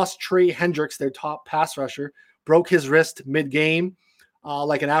 Also lost Trey Hendricks, their top pass rusher. Broke his wrist mid-game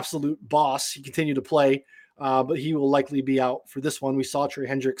like an absolute boss. He continued to play, but he will likely be out for this one. We saw Trey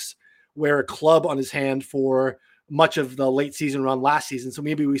Hendricks wear a club on his hand for much of the late season run last season. So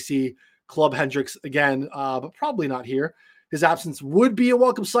maybe we see Club Hendricks again, but probably not here. His absence would be a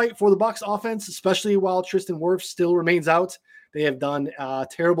welcome sight for the Bucs offense, especially while Tristan Wirfs still remains out. They have done a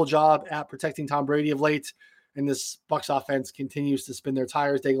terrible job at protecting Tom Brady of late, and this Bucs offense continues to spin their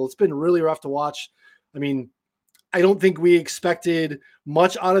tires. It's been really rough to watch. I don't think we expected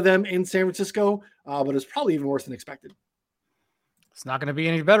much out of them in San Francisco, but it's probably even worse than expected. It's not going to be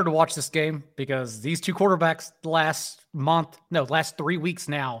any better to watch this game because these 2 quarterbacks last 3 weeks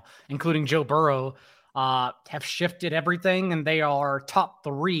now, including Joe Burrow, have shifted everything, and they are top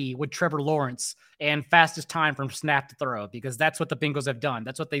 3 with Trevor Lawrence and fastest time from snap to throw, because that's what the Bengals have done.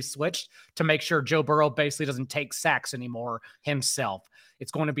 That's what they switched to make sure Joe Burrow basically doesn't take sacks anymore himself.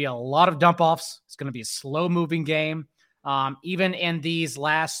 It's going to be a lot of dump offs. It's going to be a slow moving game. Even in these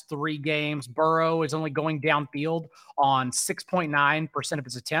last 3 games, Burrow is only going downfield on 6.9% of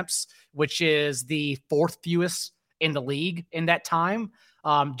his attempts, which is the 4th fewest in the league in that time.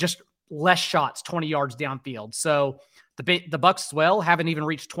 Just less shots, 20 yards downfield. So the Bucs as well haven't even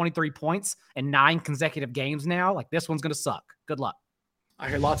reached 23 points in 9 consecutive games now. Like, this one's going to suck. Good luck. I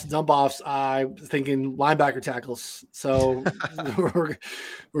hear lots of dump offs. I'm thinking linebacker tackles. So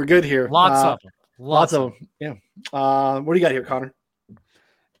we're good here. Lots of them. Lots of them. Yeah. What do you got here, Connor?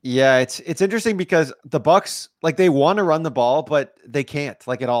 Yeah, it's interesting because the Bucs, like, they want to run the ball, but they can't,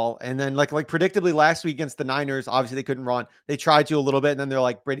 like, at all. And then like predictably last week against the Niners, obviously they couldn't run. They tried to a little bit, and then they're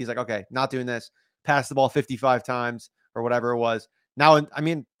like, Brady's like, okay, not doing this. Pass the ball 55 times or whatever it was. Now,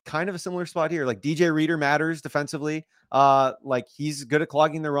 kind of a similar spot here. Like, DJ Reader matters defensively. Like, he's good at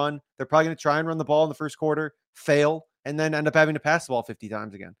clogging the run. They're probably going to try and run the ball in the first quarter, fail, and then end up having to pass the ball 50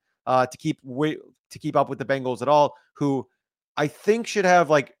 times again to keep up with the Bengals at all, who I think should have,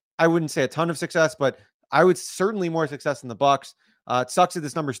 like, I wouldn't say a ton of success, but I would certainly more success than the Bucs. It sucks that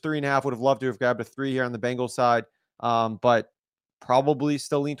this number's 3.5. Would have loved to have grabbed a 3 here on the Bengals side, but probably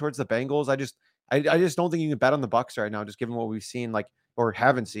still lean towards the Bengals. I just don't think you can bet on the Bucs right now, just given what we've seen, like, or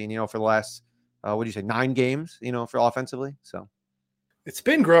haven't seen, for the last, 9 games, for offensively. So, It's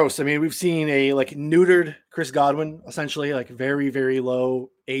been gross. I mean, we've seen a like neutered Chris Godwin, essentially, like very, very low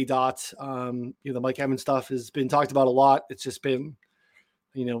A dot. The Mike Evans stuff has been talked about a lot. It's just been,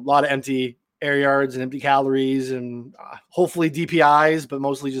 a lot of empty air yards and empty calories and hopefully DPIs, but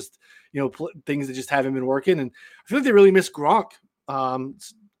mostly just, things that just haven't been working. And I feel like they really miss Gronk.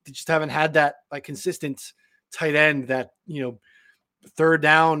 They just haven't had that like consistent tight end that, third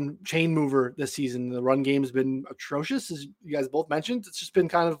down chain mover this season. The run game has been atrocious, as you guys both mentioned. It's just been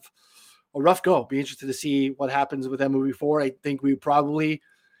kind of a rough go. Be interested to see what happens with them moving forward. I think we probably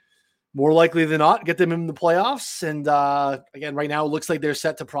more likely than not get them in the playoffs. And again, right now it looks like they're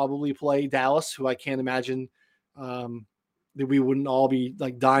set to probably play Dallas, who I can't imagine that we wouldn't all be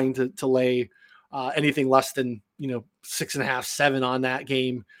like dying to lay anything less than 6.5, 7 on that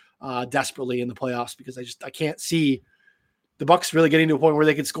game desperately in the playoffs, because I can't see the Bucs really getting to a point where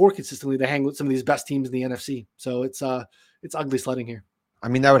they can score consistently to hang with some of these best teams in the NFC. So it's ugly sledding here. I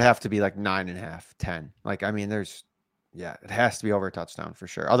mean, that would have to be like 9.5, 10. Like, I mean, it has to be over a touchdown for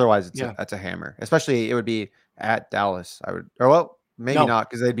sure. Otherwise, that's a hammer. Especially it would be at Dallas. Maybe not,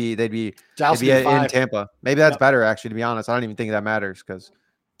 because they'd be in Tampa. Maybe that's better, actually, to be honest. I don't even think that matters, because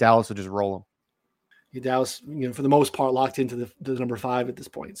Dallas would just roll them. Yeah, Dallas, for the most part, locked into the number 5 at this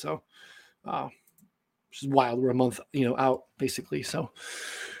point. So, which is wild. We're a month, out basically. So,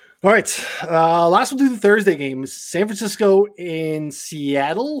 all right. Last we'll do the Thursday game. San Francisco in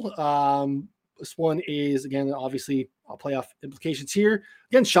Seattle. This one is, again, obviously playoff implications here.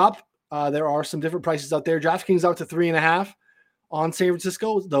 Again, shop. There are some different prices out there. DraftKings out to 3.5 on San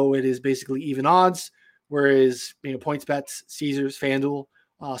Francisco, though it is basically even odds. Whereas, PointsBet, Caesars, FanDuel,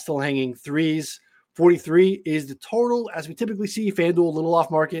 still hanging 3s. 43 is the total, as we typically see. FanDuel a little off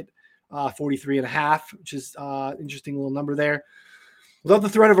market. 43.5, which is interesting little number there. Without the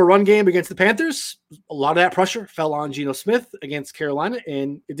threat of a run game against the Panthers, a lot of that pressure fell on Geno Smith against Carolina,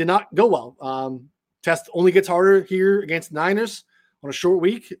 and it did not go well. Test only gets harder here against Niners on a short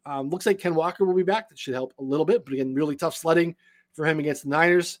week. Looks like Ken Walker will be back. That should help a little bit, but again, really tough sledding for him against the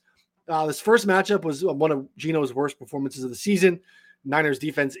Niners. This first matchup was one of Geno's worst performances of the season. Niners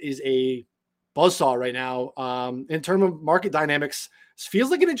defense is a buzzsaw right now. In terms of market dynamics, this feels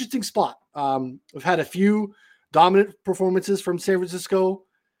like an interesting spot. We've had a few dominant performances from San Francisco,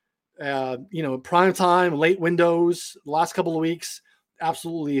 prime time, late windows, the last couple of weeks,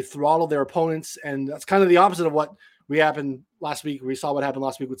 absolutely throttled their opponents. And that's kind of the opposite of what happened last week. We saw what happened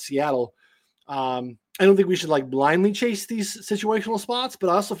last week with Seattle. I don't think we should like blindly chase these situational spots, but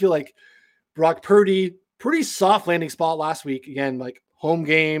I also feel like Brock Purdy, pretty soft landing spot last week. Again, like home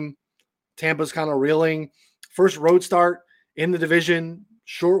game, Tampa's kind of reeling. First road start in the division,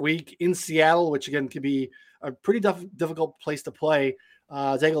 short week in Seattle, which again could be a pretty difficult place to play.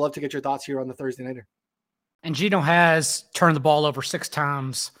 Zach, I'd love to get your thoughts here on the Thursday nighter. And Geno has turned the ball over 6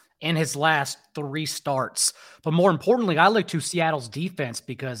 times in his last 3 starts. But more importantly, I look to Seattle's defense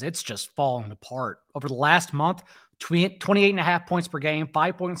because it's just falling apart. Over the last month, 28.5 points per game,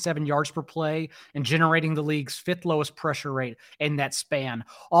 5.7 yards per play, and generating the league's 5th lowest pressure rate in that span.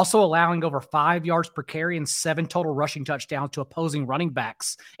 Also allowing over 5 yards per carry and 7 total rushing touchdowns to opposing running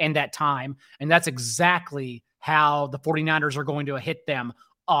backs in that time. And that's exactly how the 49ers are going to hit them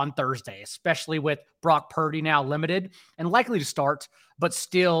on Thursday, especially with Brock Purdy now limited and likely to start, but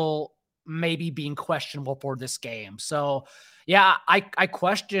still maybe being questionable for this game. So yeah, I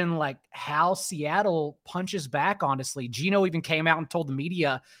question like how Seattle punches back, honestly. Geno even came out and told the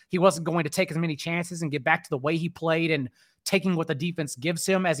media he wasn't going to take as many chances and get back to the way he played and taking what the defense gives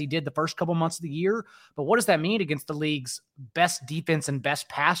him as he did the first couple months of the year. But what does that mean against the league's best defense and best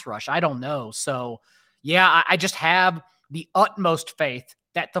pass rush? I don't know. So yeah, I just have the utmost faith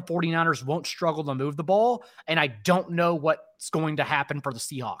that the 49ers won't struggle to move the ball. And I don't know what's going to happen for the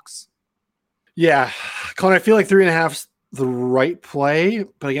Seahawks. Yeah, Colin, I feel like 3.5 the right play,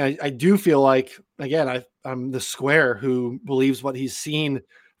 but again, I do feel like, again, I'm the square who believes what he's seen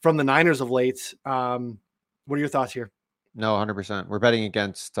from the Niners of late. What are your thoughts here? No, 100%. We're betting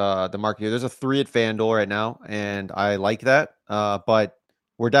against the market here. There's a 3 at FanDuel right now, and I like that. But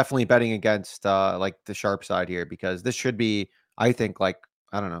we're definitely betting against like the sharp side here, because this should be, I think, like,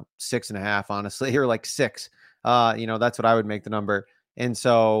 I don't know, 6.5, honestly, or like 6. That's what I would make the number. And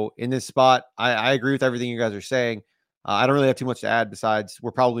so in this spot, I agree with everything you guys are saying. I don't really have too much to add besides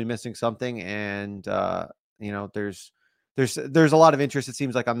we're probably missing something. And, there's a lot of interest, it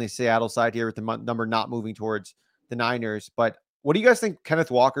seems like, on the Seattle side here with the number not moving towards the Niners. But what do you guys think Kenneth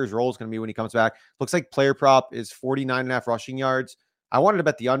Walker's role is going to be when he comes back? Looks like player prop is 49.5 rushing yards. I wanted to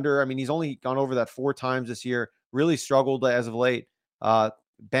bet the under. I mean, he's only gone over that 4 times this year, really struggled as of late,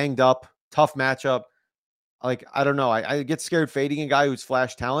 banged up, tough matchup. like, I don't know. I get scared fading a guy who's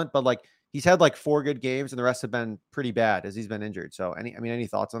flash talent, but like he's had like 4 good games and the rest have been pretty bad as he's been injured. So any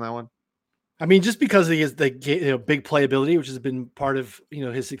thoughts on that one? I mean, just because he has the big playability, which has been part of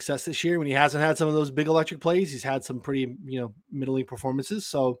his success this year. When he hasn't had some of those big electric plays, he's had some pretty middling performances.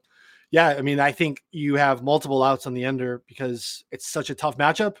 So, yeah, I mean, I think you have multiple outs on the ender because it's such a tough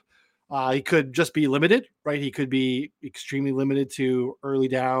matchup. He could just be limited, right? He could be extremely limited to early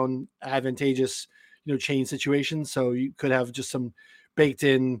down, advantageous, chain situations. So you could have just some baked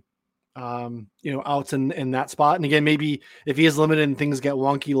in, outs in that spot. And again, maybe if he is limited and things get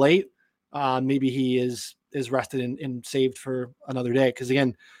wonky late, maybe he is rested and saved for another day. Because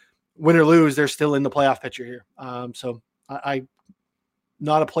again, win or lose, they're still in the playoff picture here. So I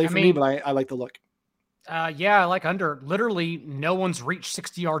not a play for me, but I like the look. Yeah, I like under. Literally, no one's reached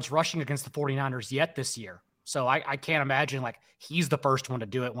 60 yards rushing against the 49ers yet this year. So I can't imagine like he's the first one to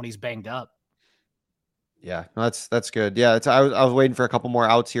do it when he's banged up. Yeah, no, that's good. Yeah, I was waiting for a couple more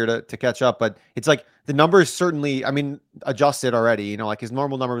outs here to catch up, but it's like the numbers certainly, adjusted already. Like his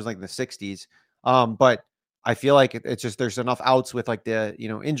normal number was like in the 60s. But I feel like it's just there's enough outs with like the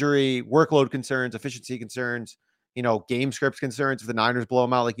injury, workload concerns, efficiency concerns, game script concerns if the Niners blow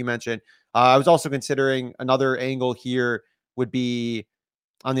them out, like you mentioned. I was also considering another angle here would be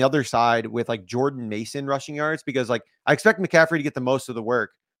on the other side with like Jordan Mason rushing yards, because like I expect McCaffrey to get the most of the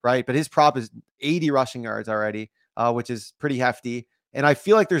work, right? But his prop is 80 rushing yards already, which is pretty hefty. And I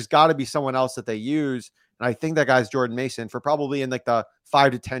feel like there's got to be someone else that they use. And I think that guy's Jordan Mason for probably in like the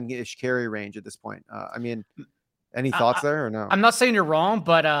 5 to 10-ish carry range at this point. Any thoughts there or no? I'm not saying you're wrong,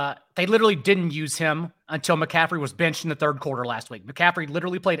 but they literally didn't use him until McCaffrey was benched in the third quarter last week. McCaffrey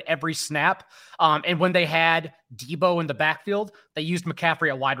literally played every snap. And when they had Debo in the backfield, they used McCaffrey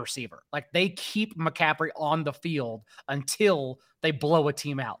at wide receiver. Like they keep McCaffrey on the field until they blow a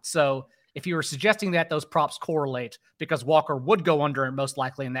team out. So if you were suggesting that, those props correlate because Walker would go under and most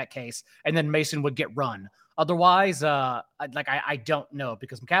likely in that case, and then Mason would get run. Otherwise, I don't know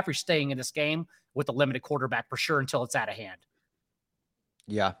because McCaffrey's staying in this game with a limited quarterback for sure until it's out of hand.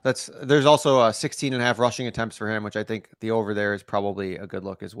 Yeah, there's also 16 and a half rushing attempts for him, which I think the over there is probably a good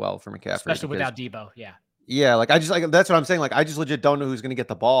look as well for McCaffrey. Especially without Debo, yeah. Yeah, that's what I'm saying. Like, I just legit don't know who's going to get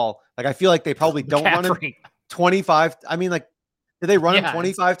the ball. Like, I feel like they probably don't run him 25. I mean, like, did they run him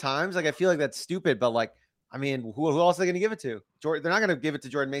 25 times? Like, I feel like that's stupid, but like, I mean, who else are they going to give it to? They're not going to give it to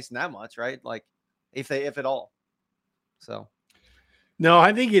Jordan Mason that much, right? Like, if at all. So. No,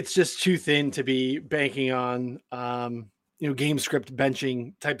 I think it's just too thin to be banking on, game script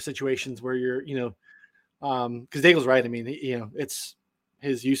benching type situations where you're, because Daigle's right. I mean, it's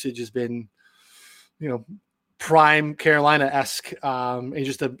his usage has been, prime Carolina-esque, and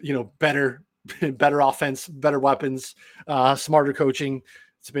just a, better offense, better weapons, smarter coaching.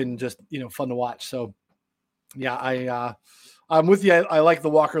 It's been just, fun to watch. So yeah, I'm with you. I like the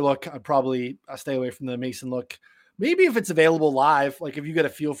Walker look. I'd probably stay away from the Mason look. Maybe if it's available live, like if you get a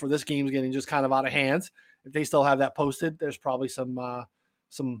feel for this game's getting just kind of out of hand, if they still have that posted, there's probably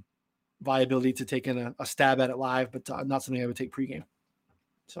some viability to taking a stab at it live, but not something I would take pregame.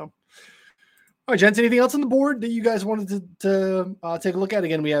 So, all right, gents, anything else on the board that you guys wanted to take a look at?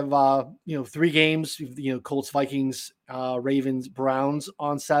 Again, we have 3 games, Colts, Vikings, Ravens, Browns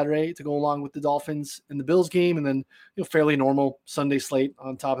on Saturday to go along with the Dolphins and the Bills game, and then fairly normal Sunday slate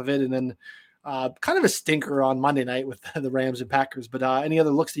on top of it, and then kind of a stinker on Monday night with the Rams and Packers. But any other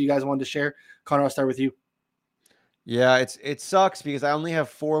looks that you guys wanted to share? Connor, I'll start with you. Yeah, it sucks because I only have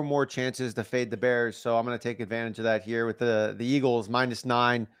 4 more chances to fade the Bears, so I'm going to take advantage of that here with the Eagles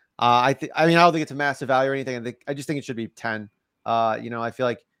 -9. I don't think it's a massive value or anything. I just think it should be 10. I feel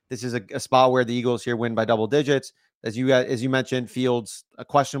like this is a spot where the Eagles here win by double digits. As you mentioned, Fields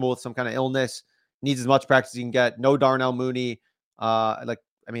questionable with some kind of illness, needs as much practice as he can get. No Darnell Mooney.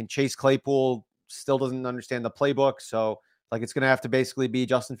 Chase Claypool still doesn't understand the playbook. So like it's going to have to basically be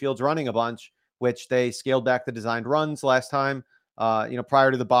Justin Fields running a bunch, which they scaled back the designed runs last time.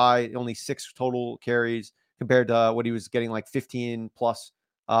 Prior to the bye, only 6 total carries compared to what he was getting like 15 plus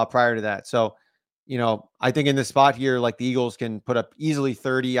prior to that. So, I think in this spot here, like the Eagles can put up easily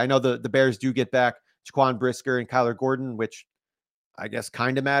 30. I know the Bears do get back Jaquan Brisker and Kyler Gordon, which I guess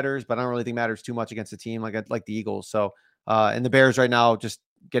kind of matters, but I don't really think matters too much against a team like the Eagles. So, and the Bears right now just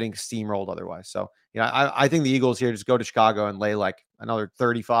getting steamrolled otherwise. So, I think the Eagles here just go to Chicago and lay like another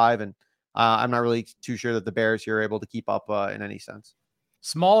 35. And I'm not really too sure that the Bears here are able to keep up in any sense.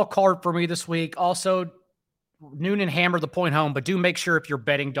 Small card for me this week. Also, Noonan hammered the point home, but do make sure if you're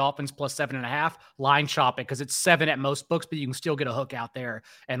betting Dolphins +7.5, line shop it because it's 7 at most books, but you can still get a hook out there.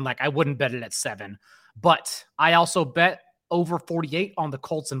 And I wouldn't bet it at 7. But I also bet over 48 on the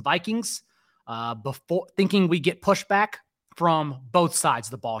Colts and Vikings. before thinking we get pushback from both sides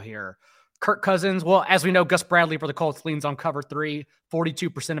of the ball here. Kirk Cousins, well, as we know, Gus Bradley for the Colts leans on cover 3,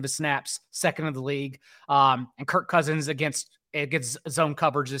 42% of his snaps, second in the league. And Kirk Cousins against zone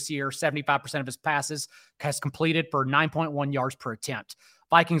coverage this year, 75% of his passes has completed for 9.1 yards per attempt.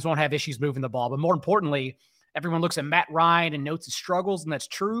 Vikings won't have issues moving the ball, but more importantly, everyone looks at Matt Ryan and notes his struggles, and that's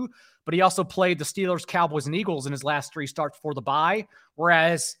true, but he also played the Steelers, Cowboys, and Eagles in his last 3 starts before the bye,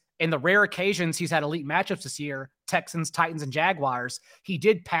 whereas in the rare occasions he's had elite matchups this year, Texans, Titans, and Jaguars, he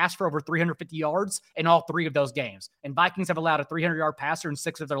did pass for over 350 yards in all 3 of those games. And Vikings have allowed a 300-yard passer in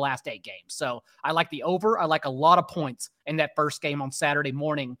 6 of their last 8 games. So I like the over. I like a lot of points in that first game on Saturday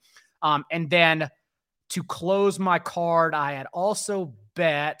morning. And then to close my card, I had also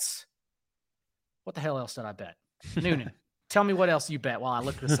bet. What the hell else did I bet? Noonan, tell me what else you bet while I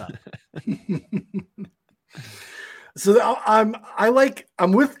look this up. So I'm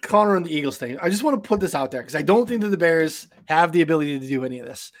with Connor on the Eagles thing. I just want to put this out there because I don't think that the Bears have the ability to do any of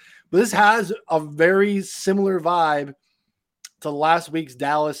this. But this has a very similar vibe to last week's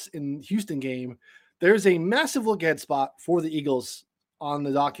Dallas and Houston game. There's a massive look ahead spot for the Eagles on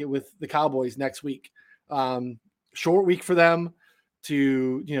the docket with the Cowboys next week. Short week for them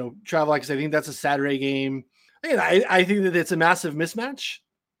to travel, because I think that's a Saturday game. And I think that it's a massive mismatch.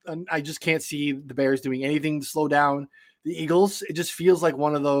 And I just can't see the Bears doing anything to slow down the Eagles. It just feels like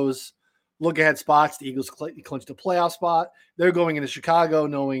one of those look ahead spots. The Eagles clinched a playoff spot. They're going into Chicago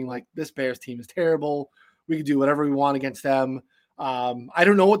knowing like this Bears team is terrible. We could do whatever we want against them. I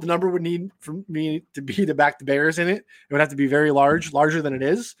don't know what the number would need for me to be to back the Bears in it. It would have to be very larger than it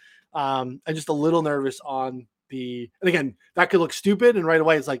is. I'm just a little nervous on and again, that could look stupid. And right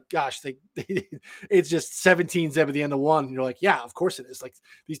away, it's like, gosh, it's just 17-0 at the end of one. And you're like, yeah, of course it is. Like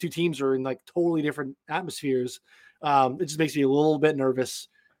these 2 teams are in like totally different atmospheres. It just makes me a little bit nervous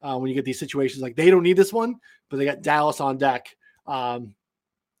when you get these situations. Like they don't need this one, but they got Dallas on deck. Putting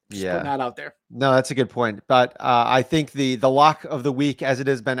that out there. No, that's a good point. But I think the lock of the week, as it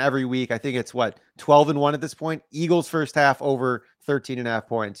has been every week, I think it's 12-1 at this point. Eagles first half over 13.5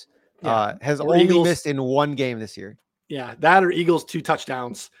 points. Has only Eagles missed in 1 game this year. Yeah, that or Eagles 2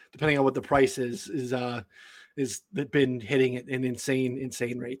 touchdowns, depending on what the price is been hitting at an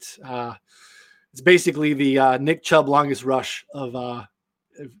insane rates. It's basically the Nick Chubb longest rush of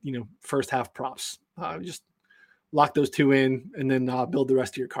first half props. Just lock those 2 in and then build the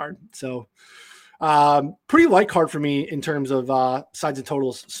rest of your card. So pretty light card for me in terms of sides and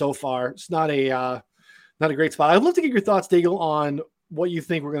totals so far. It's not a great spot. I'd love to get your thoughts, Daigle, on what you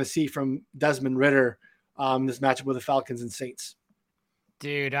think we're going to see from Desmond Ridder this matchup with the Falcons and Saints.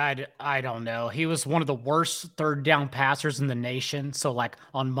 Dude, I don't know. He was one of the worst third down passers in the nation. So like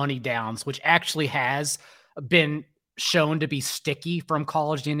on money downs, which actually has been shown to be sticky from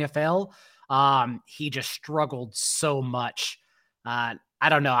college to NFL. He just struggled so much. I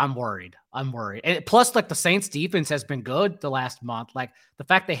don't know. I'm worried. And plus, like the Saints defense has been good the last month. Like the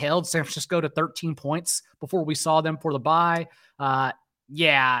fact they held San Francisco to 13 points before we saw them for the bye. I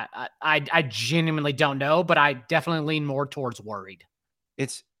genuinely don't know, but I definitely lean more towards worried.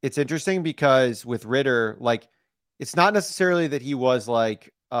 It's interesting because with Ridder, like it's not necessarily that he was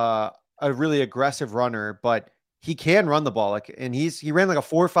like a really aggressive runner, but he can run the ball. Like, and he ran like a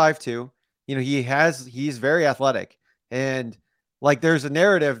 4.52. He's very athletic, and like there's a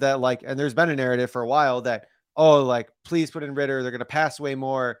narrative that and there's been a narrative for a while that, please put in Ridder. They're going to pass way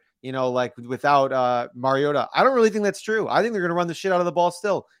more, without Mariota. I don't really think that's true. I think they're going to run the shit out of the ball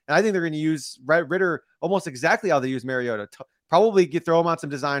still. And I think they're going to use Ridder almost exactly how they use Mariota. Probably throw him on some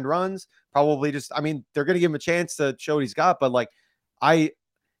designed runs. Probably they're going to give him a chance to show what he's got. But I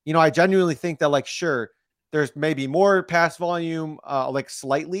genuinely think that sure, there's maybe more pass volume,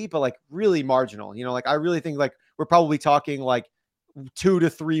 slightly, but really marginal. I really think we're probably talking 2 to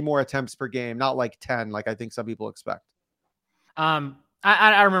 3 more attempts per game, not 10, I think some people expect.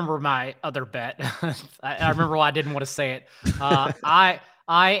 I remember my other bet. I remember why I didn't want to say it. I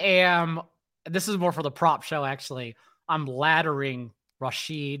am. This is more for the prop show. Actually, I'm laddering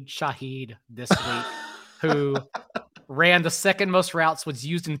Rashid Shaheed this week, who ran the second most routes, was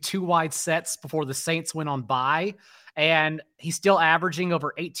used in 2 wide sets before the Saints went on bye. And he's still averaging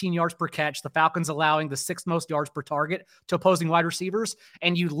over 18 yards per catch. The Falcons allowing the 6th most yards per target to opposing wide receivers.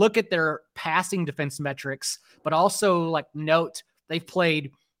 And you look at their passing defense metrics, but also note they've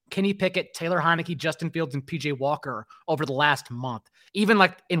played Kenny Pickett, Taylor Heineke, Justin Fields, and PJ Walker over the last month. Even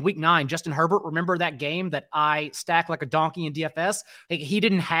in week 9, Justin Herbert, remember that game that I stacked like a donkey in DFS? He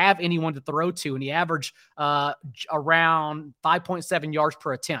didn't have anyone to throw to, and he averaged around 5.7 yards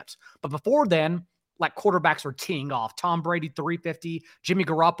per attempt. But before then, like quarterbacks are teeing off. Tom Brady 350, Jimmy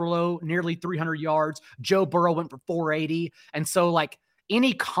Garoppolo nearly 300 yards, Joe Burrow went for 480, and so like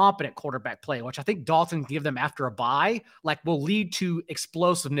any competent quarterback play, which I think Dalton can give them after a bye, like will lead to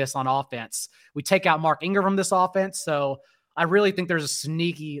explosiveness on offense. We take out Mark Ingram from this offense, so I really think there's a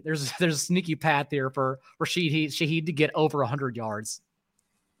sneaky path here for Shaheed to get over 100 yards.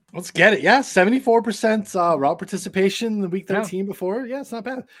 Let's get it. Yeah, 74% route participation in the week 13 before. Yeah, it's not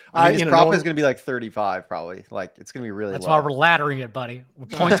bad. His prop is going to be like 35 probably. Like it's going to be really That's low. why we're laddering it, buddy. We're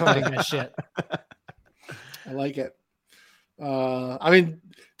point toting this shit. I like it. I mean,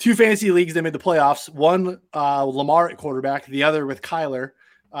 2 fantasy leagues that made the playoffs. One Lamar at quarterback, the other with Kyler.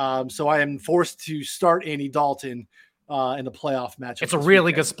 So I am forced to start Andy Dalton in the playoff matchup. It's a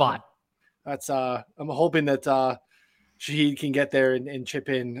really good spot. That's I'm hoping that Shaheed can get there and chip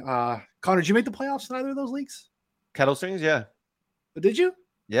in. Connor, did you make the playoffs in either of those leagues? Kettle Strings, yeah. Did you?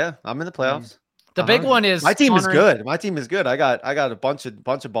 Yeah, I'm in the playoffs. The big one is my team is good. My team is good. I got a bunch of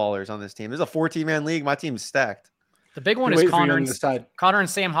ballers on this team. There's a 14-man league. My team's stacked. The big one is Connor and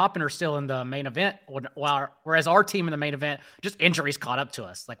Sam Hoppen are still in the main event, whereas our team in the main event, just injuries caught up to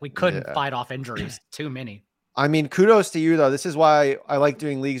us. Like we couldn't fight off injuries. Too many. I mean, kudos to you, though. This is why I like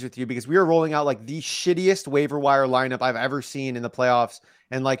doing leagues with you, because we are rolling out like the shittiest waiver wire lineup I've ever seen in the playoffs.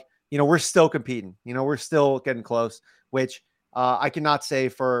 And like, we're still competing. We're still getting close, which I cannot say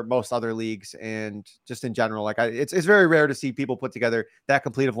for most other leagues. And just in general, like it's very rare to see people put together that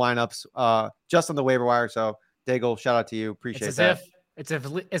complete of lineups just on the waiver wire. So Daigle, shout out to you. Appreciate that. It's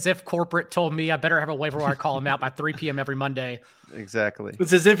as if corporate told me I better have a waiver wire call him out by 3 p.m. every Monday. Exactly.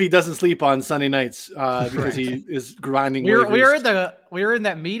 It's as if he doesn't sleep on Sunday nights because he is grinding. We were in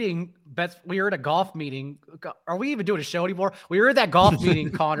that meeting. We were at a golf meeting. Are we even doing a show anymore? We were at that golf meeting,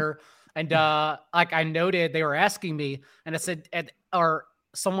 Connor, and like I noted, they were asking me, and I said, or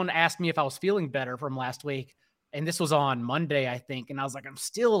someone asked me if I was feeling better from last week. And this was on Monday, I think. And I was like, I'm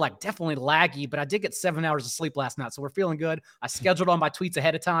still like definitely laggy, but I did get 7 hours of sleep last night. So we're feeling good. I scheduled all my tweets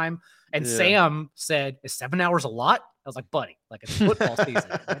ahead of time. And Sam said, is 7 hours a lot? I was like, buddy, like it's football season.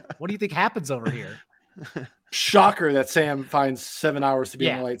 What do you think happens over here? Shocker that Sam finds 7 hours to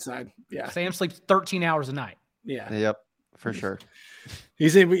be on the light side. Yeah. Sam sleeps 13 hours a night. Yeah. Yep. For sure.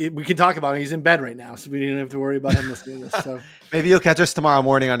 He's in. We can talk about it. He's in bed right now, so we didn't have to worry about him listening to this. So maybe you'll catch us tomorrow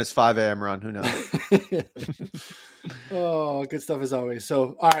morning on his 5 a.m. run. Who knows? Oh, good stuff as always.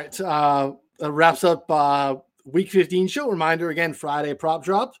 So, all right, that wraps up Week 15 show. Reminder again: Friday prop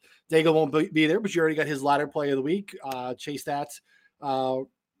drop. Daigle won't be there, but you already got his ladder play of the week. Chase that.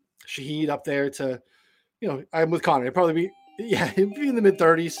 Shaheed up there to, I'm with Connor. It'd probably he'd be in the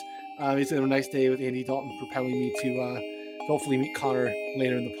mid-30s. He's gonna have a nice day with Andy Dalton propelling me to hopefully meet Connor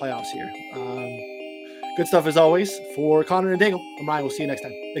later in the playoffs here. Good stuff as always for Connor and Daigle. I'm Ryan. We'll see you next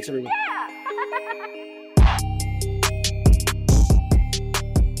time. Thanks, everyone.